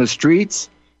out on the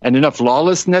streets and enough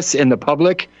lawlessness in the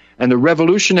public, and the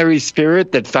revolutionary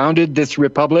spirit that founded this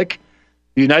republic.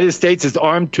 The United States is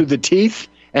armed to the teeth,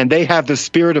 and they have the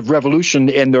spirit of revolution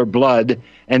in their blood,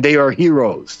 and they are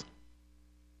heroes.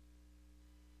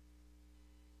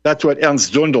 That's what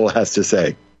Ernst Zundel has to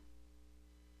say.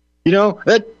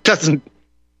 That doesn't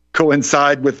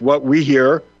coincide with what we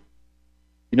hear.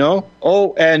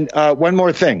 Oh, and one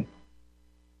more thing.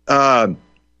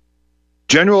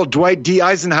 General Dwight D.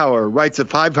 Eisenhower writes a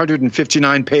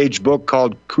 559-page book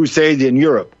called Crusade in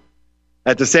Europe.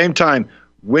 At the same time,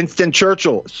 Sir Winston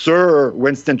Churchill,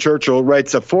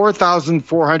 writes a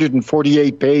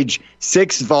 4,448-page,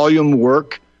 6-volume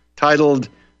work titled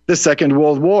The Second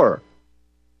World War.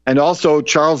 And also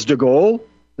Charles de Gaulle,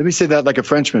 let me say that like a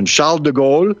Frenchman, Charles de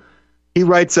Gaulle, he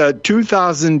writes a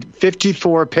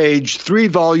 2,054-page,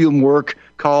 3-volume work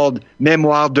called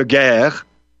Mémoires de Guerre.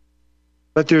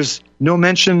 But there's no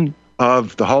mention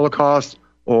of the Holocaust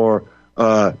or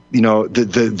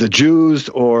the Jews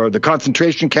or the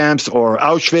concentration camps or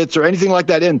Auschwitz or anything like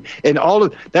that in all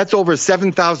of that's over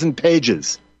 7,000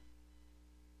 pages.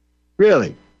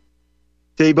 Really.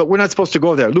 See, but we're not supposed to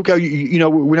go there. Luca,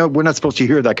 we're not supposed to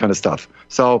hear that kind of stuff.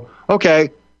 So, okay.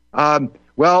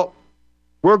 Well,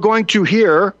 we're going to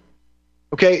hear,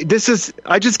 okay,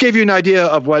 I just gave you an idea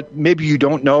of what maybe you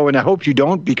don't know, and I hope you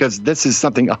don't, because this is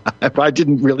something I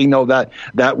didn't really know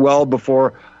that well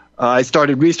before I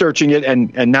started researching it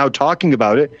and now talking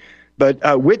about it.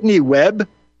 But Whitney Webb,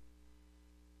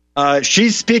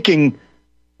 she's speaking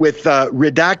with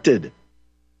Redacted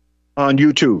on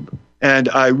YouTube. And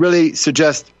I really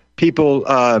suggest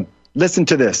people listen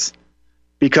to this,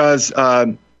 because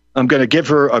I'm going to give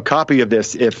her a copy of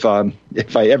this if I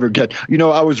ever get.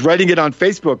 I was writing it on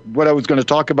Facebook, what I was going to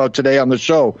talk about today on the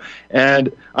show,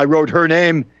 and I wrote her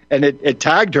name and it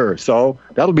tagged her. So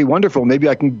that'll be wonderful. Maybe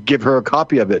I can give her a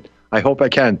copy of it. I hope I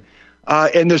can.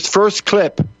 In this first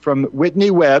clip from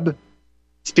Whitney Webb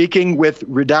speaking with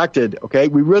Redacted, okay,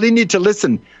 we really need to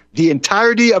listen. The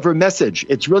entirety of her message.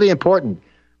 It's really important.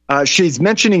 She's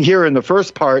mentioning here in the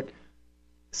first part,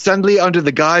 suddenly under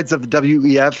the guise of the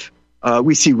WEF,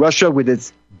 we see Russia with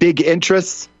its big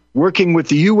interests working with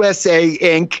the USA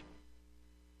Inc.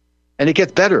 And it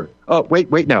gets better. Oh,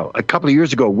 wait now. A couple of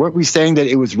years ago, weren't we saying that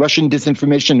it was Russian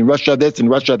disinformation and Russia this and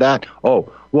Russia that?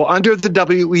 Oh, well, under the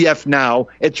WEF now,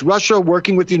 it's Russia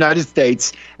working with the United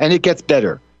States, and it gets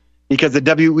better, because the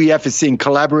WEF is seen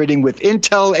collaborating with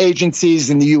intel agencies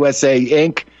in the USA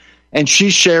Inc., and she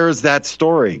shares that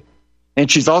story.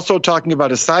 And she's also talking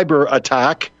about a cyber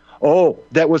attack,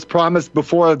 that was promised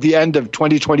before the end of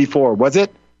 2024, was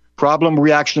it? Problem,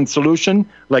 reaction, solution,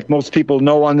 like most people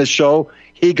know on this show.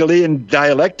 Hegelian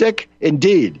dialectic?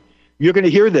 Indeed. You're going to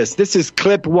hear this. This is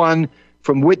clip 1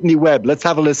 from Whitney Webb. Let's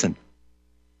have a listen.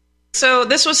 So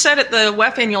this was said at the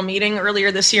WEF annual meeting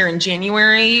earlier this year in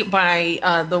January by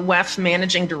the WEF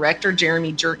managing director,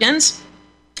 Jeremy Jurgens.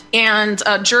 And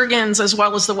Jurgens, as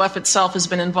well as the WEF itself, has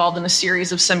been involved in a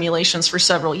series of simulations for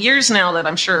several years now that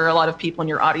I'm sure a lot of people in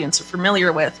your audience are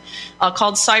familiar with,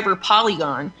 called Cyber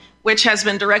Polygon, which has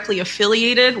been directly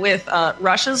affiliated with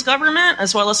Russia's government,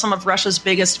 as well as some of Russia's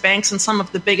biggest banks and some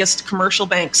of the biggest commercial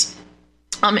banks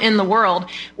in the world,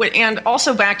 and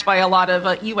also backed by a lot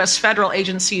of U.S. federal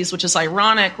agencies, which is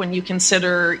ironic when you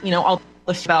consider, all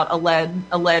about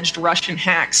alleged Russian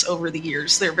hacks over the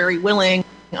years. They're very willing,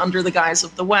 under the guise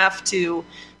of the WEF, to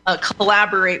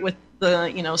collaborate with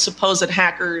the supposed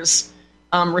hackers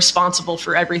responsible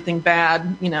for everything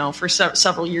bad for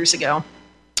several years ago.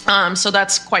 So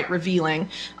that's quite revealing.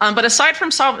 But aside from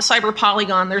Cyber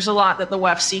Polygon, there's a lot that the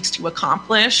WEF seeks to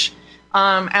accomplish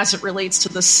as it relates to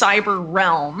the cyber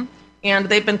realm. And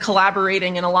they've been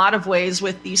collaborating in a lot of ways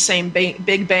with these same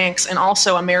big banks and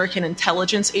also American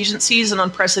intelligence agencies in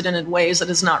unprecedented ways that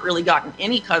has not really gotten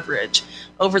any coverage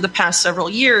over the past several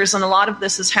years. And a lot of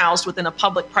this is housed within a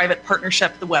public-private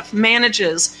partnership the WEF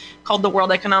manages called the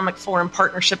World Economic Forum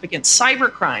Partnership Against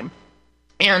Cybercrime.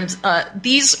 And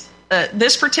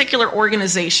this particular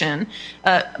organization,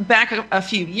 back a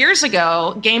few years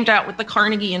ago, gamed out with the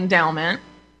Carnegie Endowment,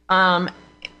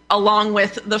 along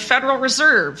with the Federal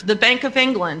Reserve, the Bank of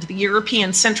England, the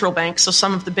European Central Bank, so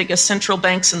some of the biggest central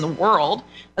banks in the world,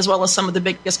 as well as some of the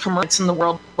biggest commercials in the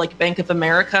world, like Bank of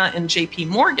America and JP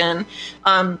Morgan,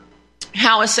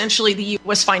 how essentially the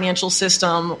U.S. financial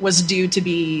system was due to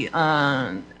be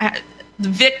the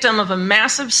victim of a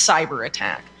massive cyber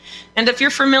attack. And if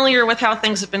you're familiar with how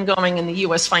things have been going in the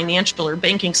U.S. financial or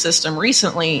banking system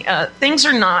recently, things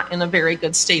are not in a very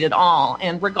good state at all.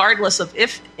 And regardless of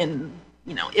if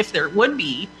there would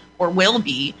be or will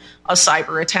be a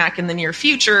cyber attack in the near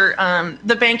future,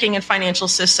 the banking and financial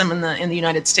system in the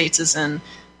United States is in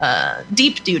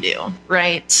deep doo-doo,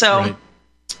 right? So. Right.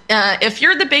 If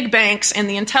you're the big banks and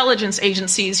the intelligence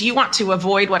agencies, you want to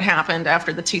avoid what happened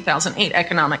after the 2008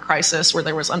 economic crisis, where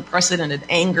there was unprecedented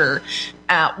anger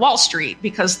at Wall Street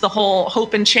because the whole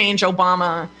hope and change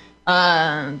Obama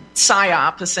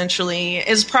psyop essentially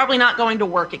is probably not going to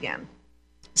work again.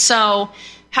 So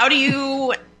how do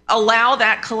you allow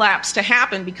that collapse to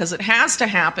happen, because it has to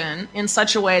happen in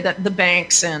such a way that the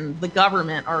banks and the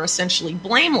government are essentially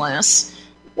blameless?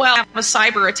 Well, have a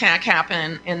cyber attack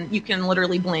happen, and you can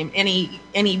literally blame any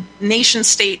nation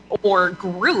state or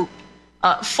group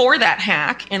for that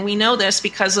hack. And we know this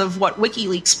because of what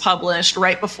WikiLeaks published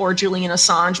right before Julian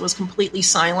Assange was completely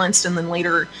silenced and then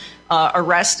later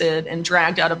arrested and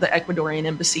dragged out of the Ecuadorian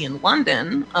embassy in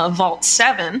London, Vault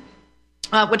 7,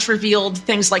 which revealed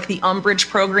things like the Umbridge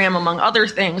program, among other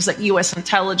things, that U.S.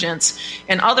 intelligence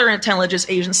and other intelligence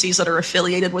agencies that are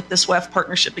affiliated with this WEF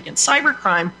partnership against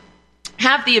cybercrime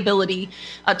have the ability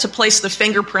to place the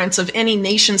fingerprints of any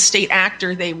nation-state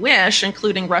actor they wish,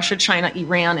 including Russia, China,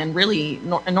 Iran, and really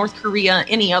North Korea,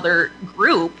 any other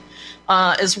group,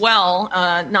 as well,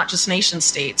 not just nation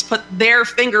states, put their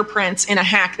fingerprints in a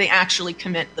hack they actually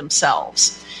commit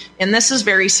themselves. And this is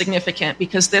very significant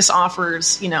because this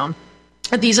offers,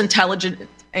 these intelligence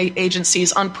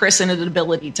agencies unprecedented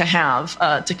ability to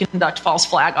have to conduct false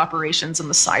flag operations in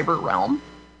the cyber realm.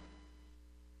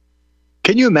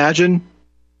 Can you imagine?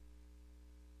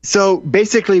 So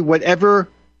basically, whatever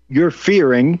you're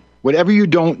fearing, whatever you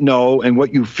don't know and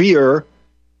what you fear,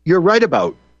 you're right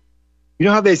about. You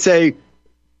know how they say,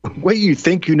 what you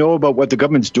think you know about what the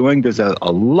government's doing, there's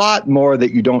a lot more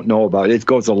that you don't know about. It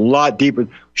goes a lot deeper.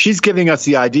 She's giving us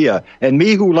the idea. And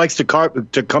me, who likes to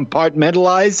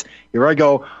compartmentalize, here I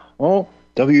go, oh,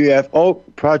 WEF, oh,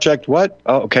 project what?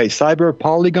 Oh, okay, cyber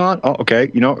polygon, oh, okay,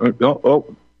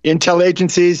 intel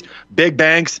agencies, big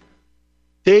banks.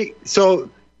 So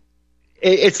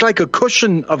it's like a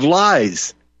cushion of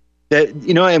lies that,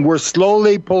 and we're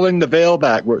slowly pulling the veil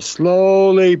back. We're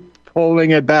slowly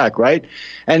pulling it back, right?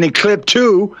 And in clip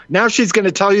 2, now she's going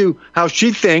to tell you how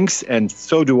she thinks, and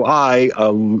so do I,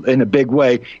 in a big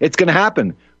way, it's going to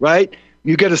happen, right?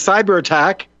 You get a cyber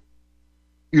attack,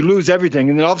 you lose everything,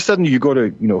 and then all of a sudden you go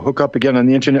to, hook up again on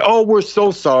the internet. Oh, we're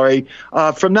so sorry.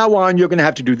 From now on, you're going to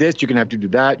have to do this. You're going to have to do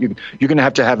that. You're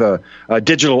going to have a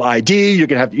digital ID. You're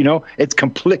going to have, it's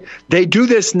complete. They do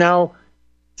this now.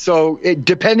 So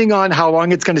depending on how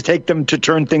long it's going to take them to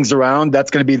turn things around, that's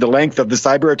going to be the length of the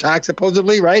cyber attack,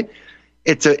 supposedly, right?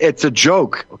 It's a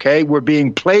joke, okay? We're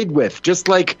being played with, just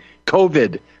like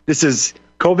COVID. This is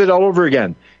COVID all over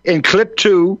again. In clip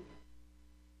 2,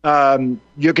 you're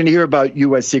going to hear about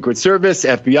U.S. Secret Service,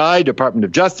 FBI, Department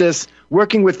of Justice,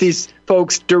 working with these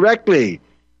folks directly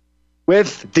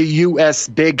with the U.S.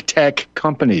 big tech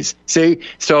companies. See?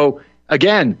 So,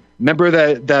 again, remember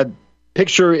that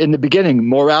picture in the beginning,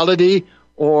 morality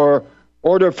or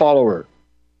order follower,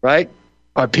 right?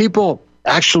 Are people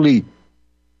actually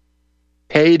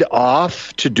paid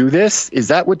off to do this? Is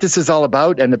that what this is all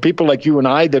about? And the people like you and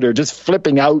I that are just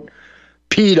flipping out,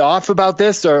 peed off about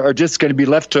this, are just going to be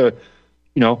left to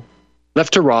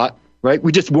rot, right?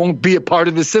 We just won't be a part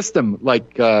of the system,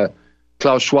 like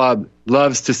Klaus Schwab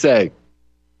loves to say.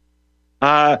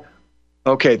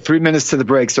 Okay, 3 minutes to the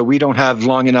break, so we don't have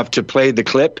long enough to play the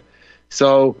clip.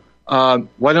 So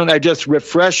why don't I just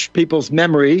refresh people's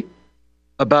memory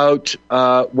about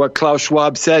what Klaus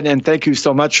Schwab said, and thank you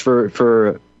so much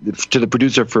to the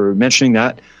producer for mentioning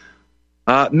that.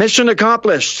 Mission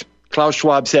accomplished, Klaus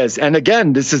Schwab says. And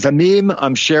again, this is a meme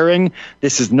I'm sharing.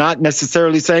 This is not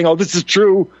necessarily saying, oh, this is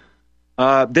true.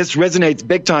 This resonates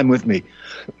big time with me.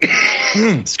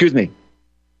 Excuse me.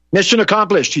 Mission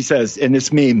accomplished, he says in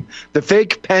this meme. The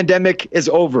fake pandemic is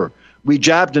over. We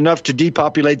jabbed enough to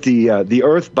depopulate the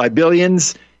Earth by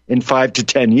billions in 5 to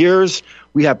 10 years.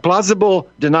 We have plausible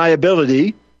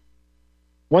deniability.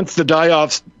 Once the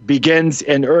die-off begins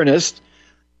in earnest,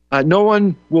 no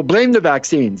one will blame the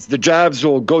vaccines. The jabs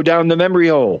will go down the memory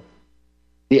hole.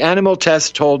 The animal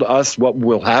test told us what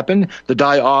will happen. The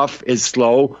die-off is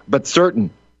slow but certain.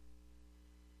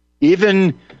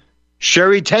 Even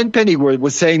Sherry Tenpenny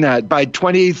was saying that by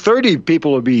 2030,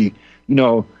 people will be,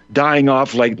 dying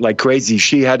off like crazy.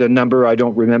 She had a number I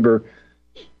don't remember,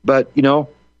 but the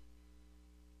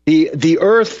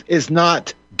Earth is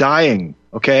not dying.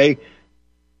 Okay,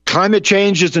 climate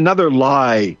change is another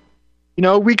lie.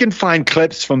 We can find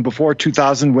clips from before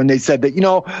 2000 when they said that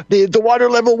the water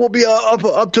level will be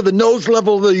up to the nose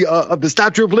level of the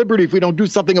Statue of Liberty if we don't do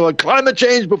something about climate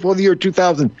change before the year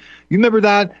 2000. You remember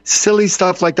that silly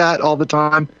stuff like that all the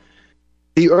time?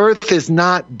 The Earth is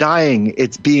not dying;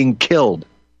 it's being killed.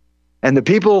 And the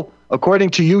people, according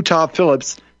to Utah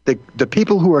Phillips, the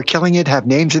people who are killing it have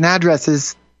names and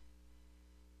addresses.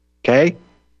 Okay?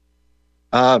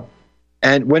 And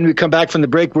when we come back from the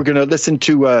break, we're going to listen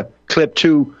to clip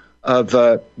 2 of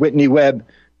Whitney Webb.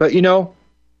 But,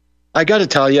 I got to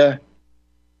tell you,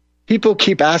 people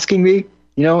keep asking me,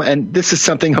 and this is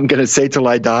something I'm going to say till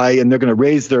I die, and they're going to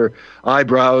raise their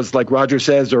eyebrows like Roger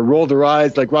says, or roll their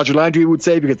eyes like Roger Landry would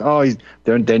say, because,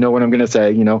 they know what I'm going to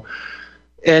say,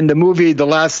 In the movie The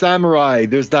Last Samurai,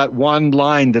 there's that one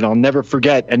line that I'll never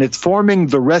forget, and it's forming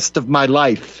the rest of my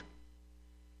life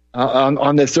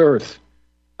on this earth.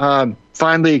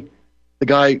 Finally, the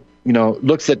guy,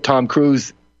 looks at Tom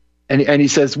Cruise and he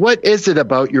says, what is it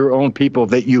about your own people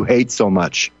that you hate so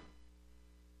much?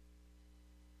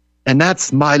 And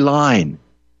that's my line,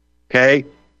 okay?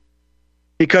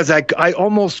 Because I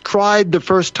almost cried the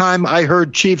first time I heard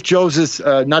not Chief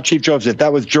Joseph,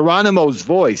 that was Geronimo's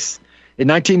voice. In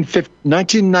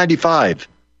 1995,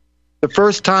 the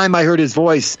first time I heard his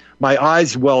voice, my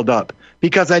eyes welled up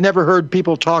because I never heard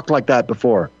people talk like that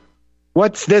before.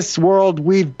 What's this world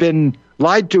we've been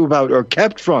lied to about or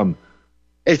kept from?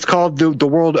 It's called the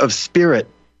world of spirit.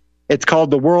 It's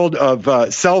called the world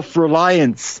of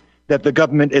self-reliance that the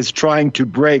government is trying to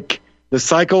break. The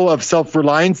cycle of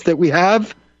self-reliance that we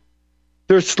have,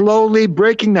 they're slowly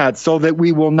breaking that so that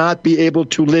we will not be able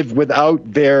to live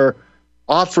without their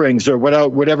offerings or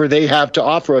without whatever they have to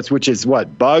offer us, which is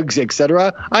what, bugs,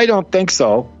 etc. I don't think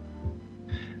so.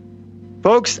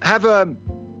 Folks, have a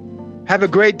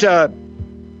great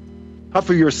puff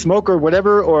of your smoke or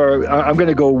whatever, or I'm going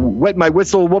to go wet my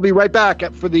whistle. We'll be right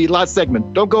back for the last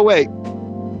segment. Don't go away.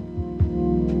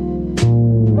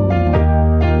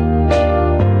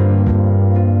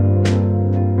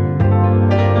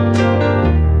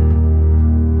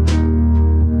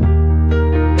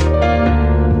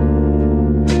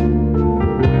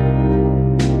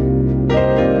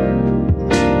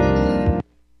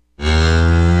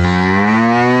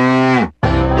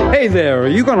 Hey there, are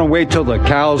you going to wait till the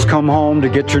cows come home to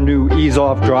get your new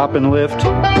ease-off drop-and lift?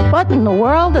 What in the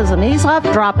world is an ease-off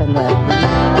drop-and lift?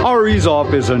 Our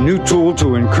ease-off is a new tool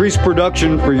to increase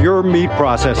production for your meat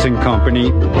processing company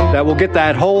that will get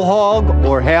that whole hog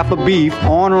or half a beef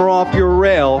on or off your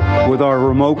rail with our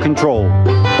remote control.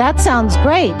 That sounds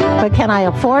great, but can I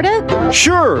afford it?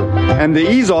 Sure, and the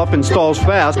ease-off installs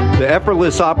fast. The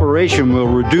effortless operation will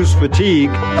reduce fatigue,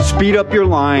 speed up your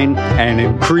line, and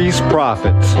increase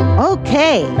profits.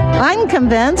 Okay, I'm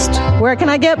convinced. Where can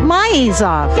I get my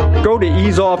ease-off? Go to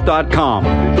easeoff.com.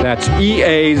 That's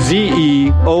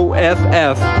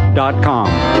EAZEOFF.com.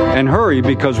 And hurry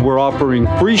because we're offering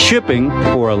free shipping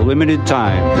for a limited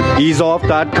time.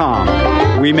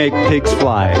 Easeoff.com. We make pigs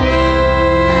fly.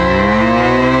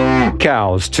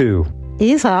 Cows, too.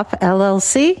 Easeoff,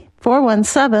 LLC,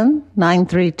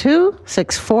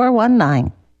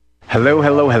 417-932-6419. Hello,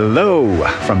 hello, hello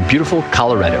from beautiful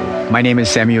Colorado. My name is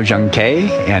Samuel Jung Kei,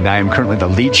 and I am currently the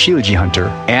lead Shilajit hunter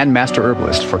and master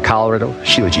herbalist for Colorado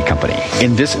Shilajit Company.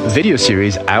 In this video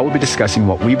series, I will be discussing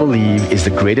what we believe is the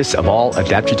greatest of all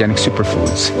adaptogenic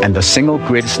superfoods and the single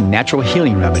greatest natural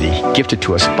healing remedy gifted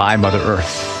to us by Mother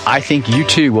Earth. I think you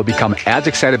too will become as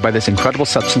excited by this incredible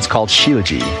substance called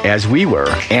Shilajit as we were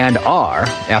and are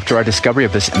after our discovery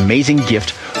of this amazing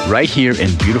gift right here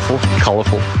in beautiful,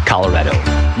 colorful Colorado.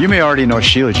 You may already know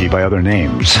Shilajit by other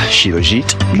names: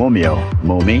 Shilajit, Momio,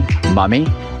 Momi, Mami,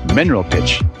 Mineral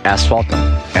Pitch, Asphaltum,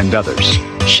 and others.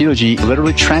 Shilajit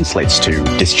literally translates to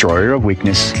destroyer of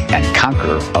weakness and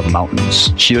conqueror of mountains.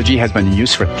 Shilajit has been in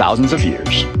use for thousands of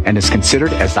years and is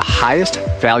considered as the highest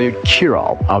valued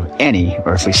cure-all of any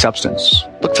earthly substance.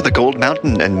 Look for the gold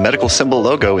mountain and medical symbol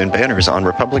logo in banners on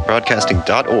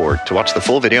republicbroadcasting.org to watch the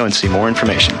full video and see more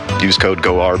information. Use code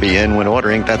GORBN when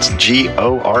ordering. That's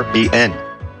GORBN.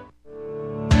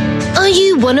 Are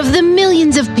you one of the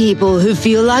millions of people who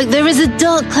feel like there is a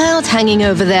dark cloud hanging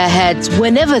over their heads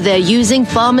whenever they're using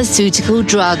pharmaceutical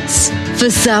drugs?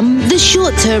 For some, the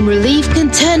short-term relief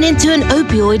can turn into an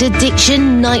opioid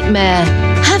addiction nightmare.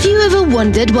 Have you ever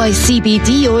wondered why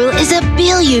CBD oil is $1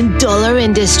 billion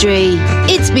industry?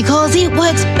 It's because it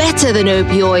works better than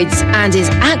opioids and is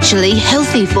actually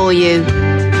healthy for you.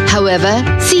 However,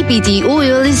 CBD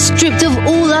oil is stripped of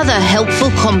all other helpful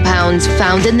compounds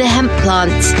found in the hemp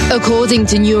plant. According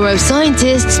to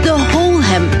neuroscientists, the whole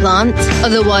hemp plant,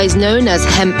 otherwise known as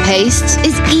hemp paste,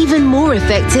 is even more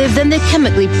effective than the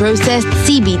chemically processed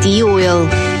CBD oil.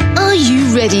 Are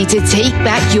you ready to take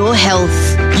back your health?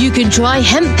 You can try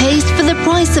hemp paste for the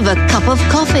price of a cup of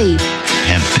coffee.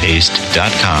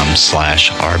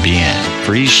 Hemppaste.com/RBN.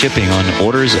 Free shipping on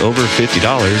orders over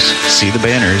 $50. See the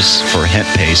banners for hemp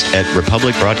paste at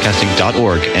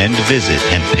republicbroadcasting.org and visit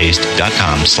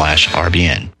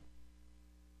hemppaste.com/RBN.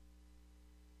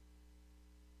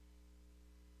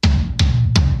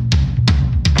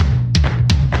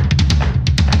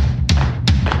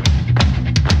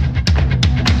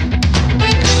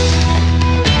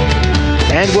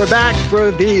 And we're back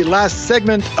for the last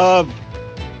segment of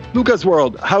Luca's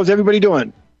World. How's everybody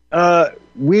doing?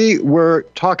 We were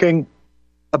talking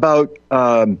about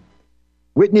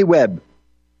Whitney Webb,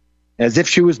 as if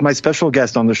she was my special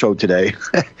guest on the show today.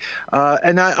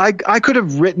 And I could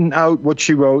have written out what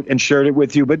she wrote and shared it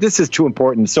with you, but this is too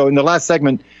important. So in the last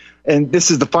segment, and this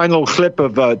is the final clip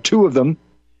of two of them,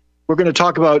 we're going to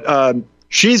talk about,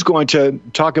 she's going to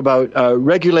talk about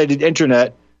regulated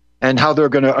internet and how they're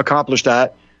going to accomplish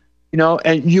that. You know,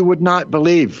 and you would not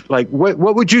believe, like, what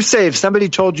would you say if somebody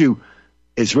told you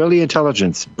Israeli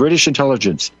intelligence, British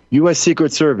intelligence, U.S.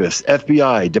 Secret Service,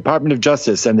 FBI, Department of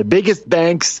Justice, and the biggest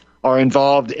banks are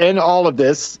involved in all of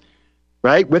this,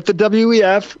 right, with the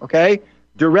WEF, okay,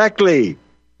 directly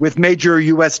with major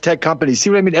U.S. tech companies. See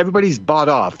what I mean? Everybody's bought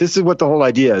off. This is what the whole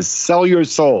idea is. Sell your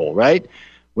soul, right?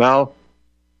 Well,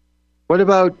 what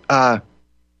about the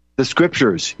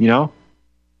scriptures, you know?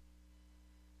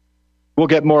 We'll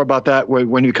get more about that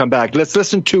when you come back. Let's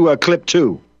listen to clip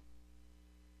 2.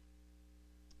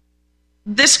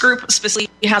 This group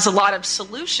specifically has a lot of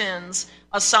solutions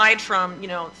aside from,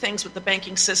 things with the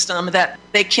banking system that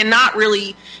they cannot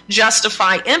really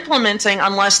justify implementing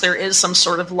unless there is some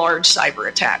sort of large cyber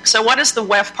attack. So what does the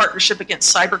WEF Partnership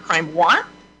Against Cybercrime want?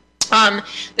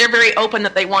 They're very open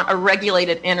that they want a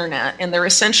regulated internet, and they're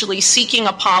essentially seeking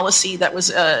a policy that was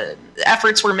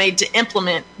efforts were made to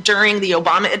implement during the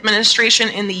Obama administration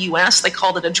in the U.S. They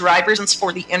called it a driver's license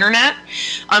for the internet.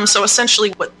 So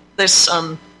essentially what this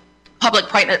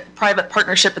public-private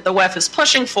partnership that the WEF is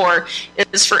pushing for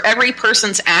is for every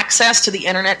person's access to the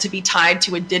internet to be tied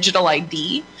to a digital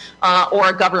ID or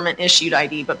a government-issued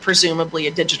ID, but presumably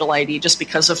a digital ID just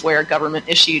because of where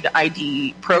government-issued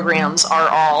ID programs are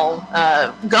all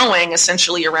going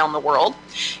essentially around the world.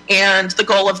 And the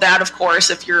goal of that, of course,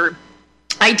 if your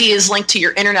ID is linked to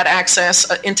your internet access,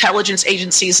 intelligence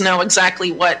agencies know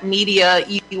exactly what media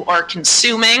you are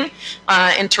consuming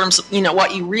in terms of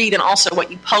what you read and also what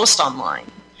you post online.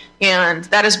 And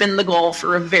that has been the goal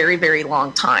for a very, very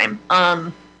long time.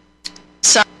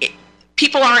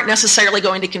 People aren't necessarily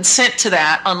going to consent to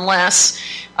that unless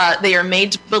they are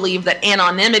made to believe that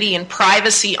anonymity and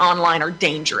privacy online are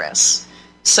dangerous.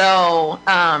 So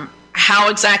how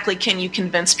exactly can you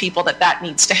convince people that that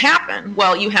needs to happen?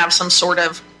 Well, you have some sort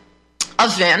of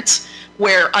event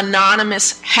where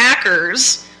anonymous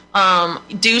hackers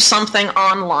do something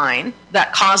online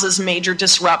that causes major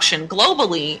disruption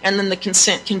globally, and then the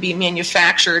consent can be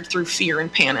manufactured through fear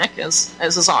and panic, as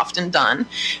is often done,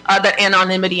 that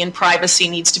anonymity and privacy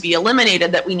needs to be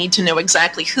eliminated, that we need to know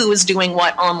exactly who is doing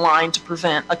what online to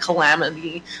prevent a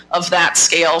calamity of that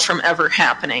scale from ever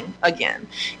happening again.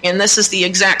 And this is the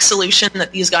exact solution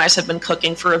that these guys have been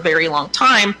cooking for a very long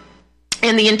time.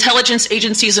 And the intelligence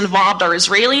agencies involved are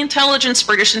Israeli intelligence,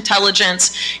 British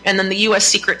intelligence, and then the U.S.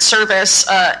 Secret Service,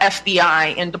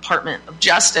 FBI, and Department of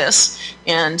Justice.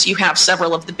 And you have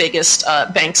several of the biggest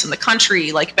banks in the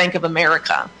country, like Bank of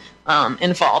America,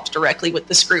 involved directly with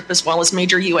this group, as well as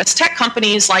major U.S. tech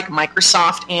companies like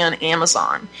Microsoft and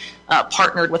Amazon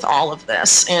partnered with all of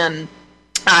this. And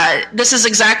this is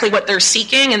exactly what they're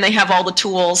seeking, and they have all the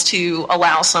tools to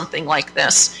allow something like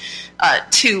this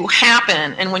to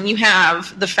happen. And when you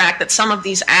have the fact that some of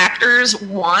these actors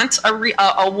want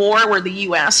a war where the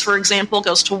U.S., for example,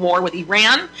 goes to war with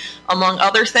Iran, among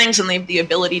other things, and they have the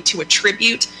ability to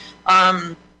attribute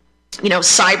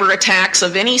cyber attacks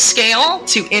of any scale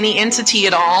to any entity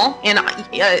at all. And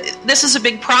this is a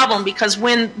big problem because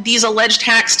when these alleged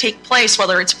hacks take place,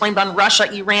 whether it's blamed on Russia,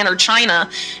 Iran, or China,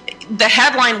 the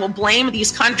headline will blame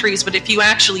these countries, but if you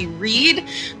actually read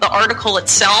the article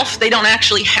itself, they don't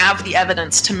actually have the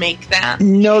evidence to make that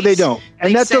No, case. they don't.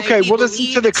 And that's okay. We'll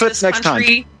listen to the clips next time.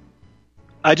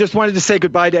 I just wanted to say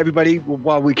goodbye to everybody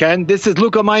while we can. This is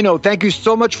Luca Majno. Thank you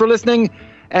so much for listening,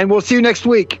 and we'll see you next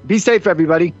week. Be safe,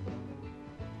 everybody.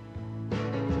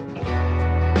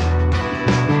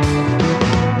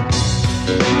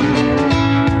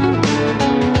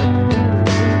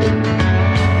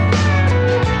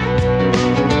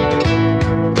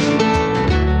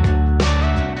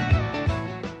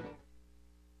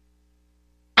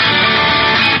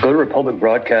 Go to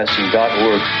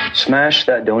republicbroadcasting.org, smash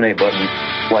that donate button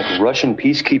like Russian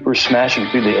peacekeepers smashing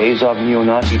through the Azov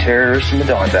neo-Nazi terrorists in the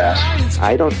Donbass.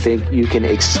 I don't think you can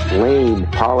explain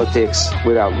politics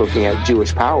without looking at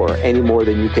Jewish power any more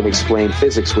than you can explain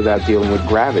physics without dealing with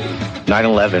gravity.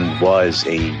 9/11 was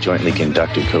a jointly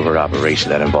conducted covert operation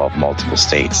that involved multiple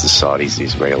states, the Saudis, the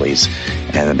Israelis,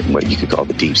 and what you could call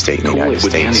the deep state in the United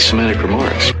States. With anti-Semitic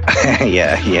remarks.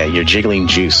 yeah, you're jiggling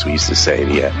juice, we used to say,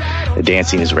 the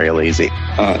dancing Israelis.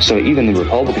 So even the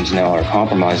Republicans now are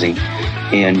compromising,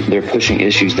 and they're pushing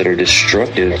issues that are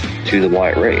destructive to the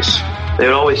white race. They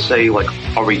would always say,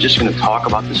 are we just going to talk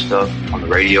about this stuff on the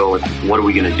radio? What are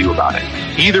we going to do about it?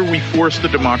 Either we force the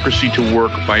democracy to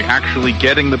work by actually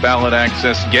getting the ballot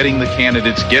access, getting the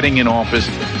candidates, getting in office,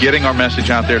 getting our message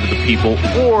out there to the people,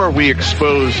 or we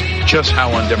expose just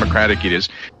how undemocratic it is.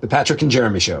 The Patrick and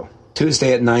Jeremy Show,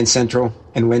 Tuesday at 9 Central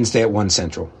and Wednesday at 1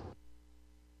 Central.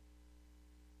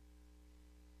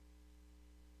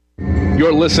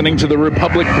 You're listening to the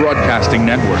Republic Broadcasting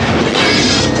Network,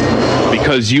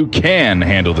 because you can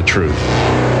handle the truth.